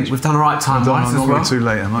very much. I think we've done all right time-wise as well. Not too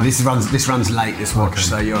late, am I? This runs late, this watch,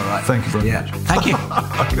 so you're all right. Thank you very much. Thank you.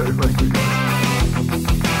 Okay, thank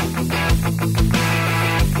you.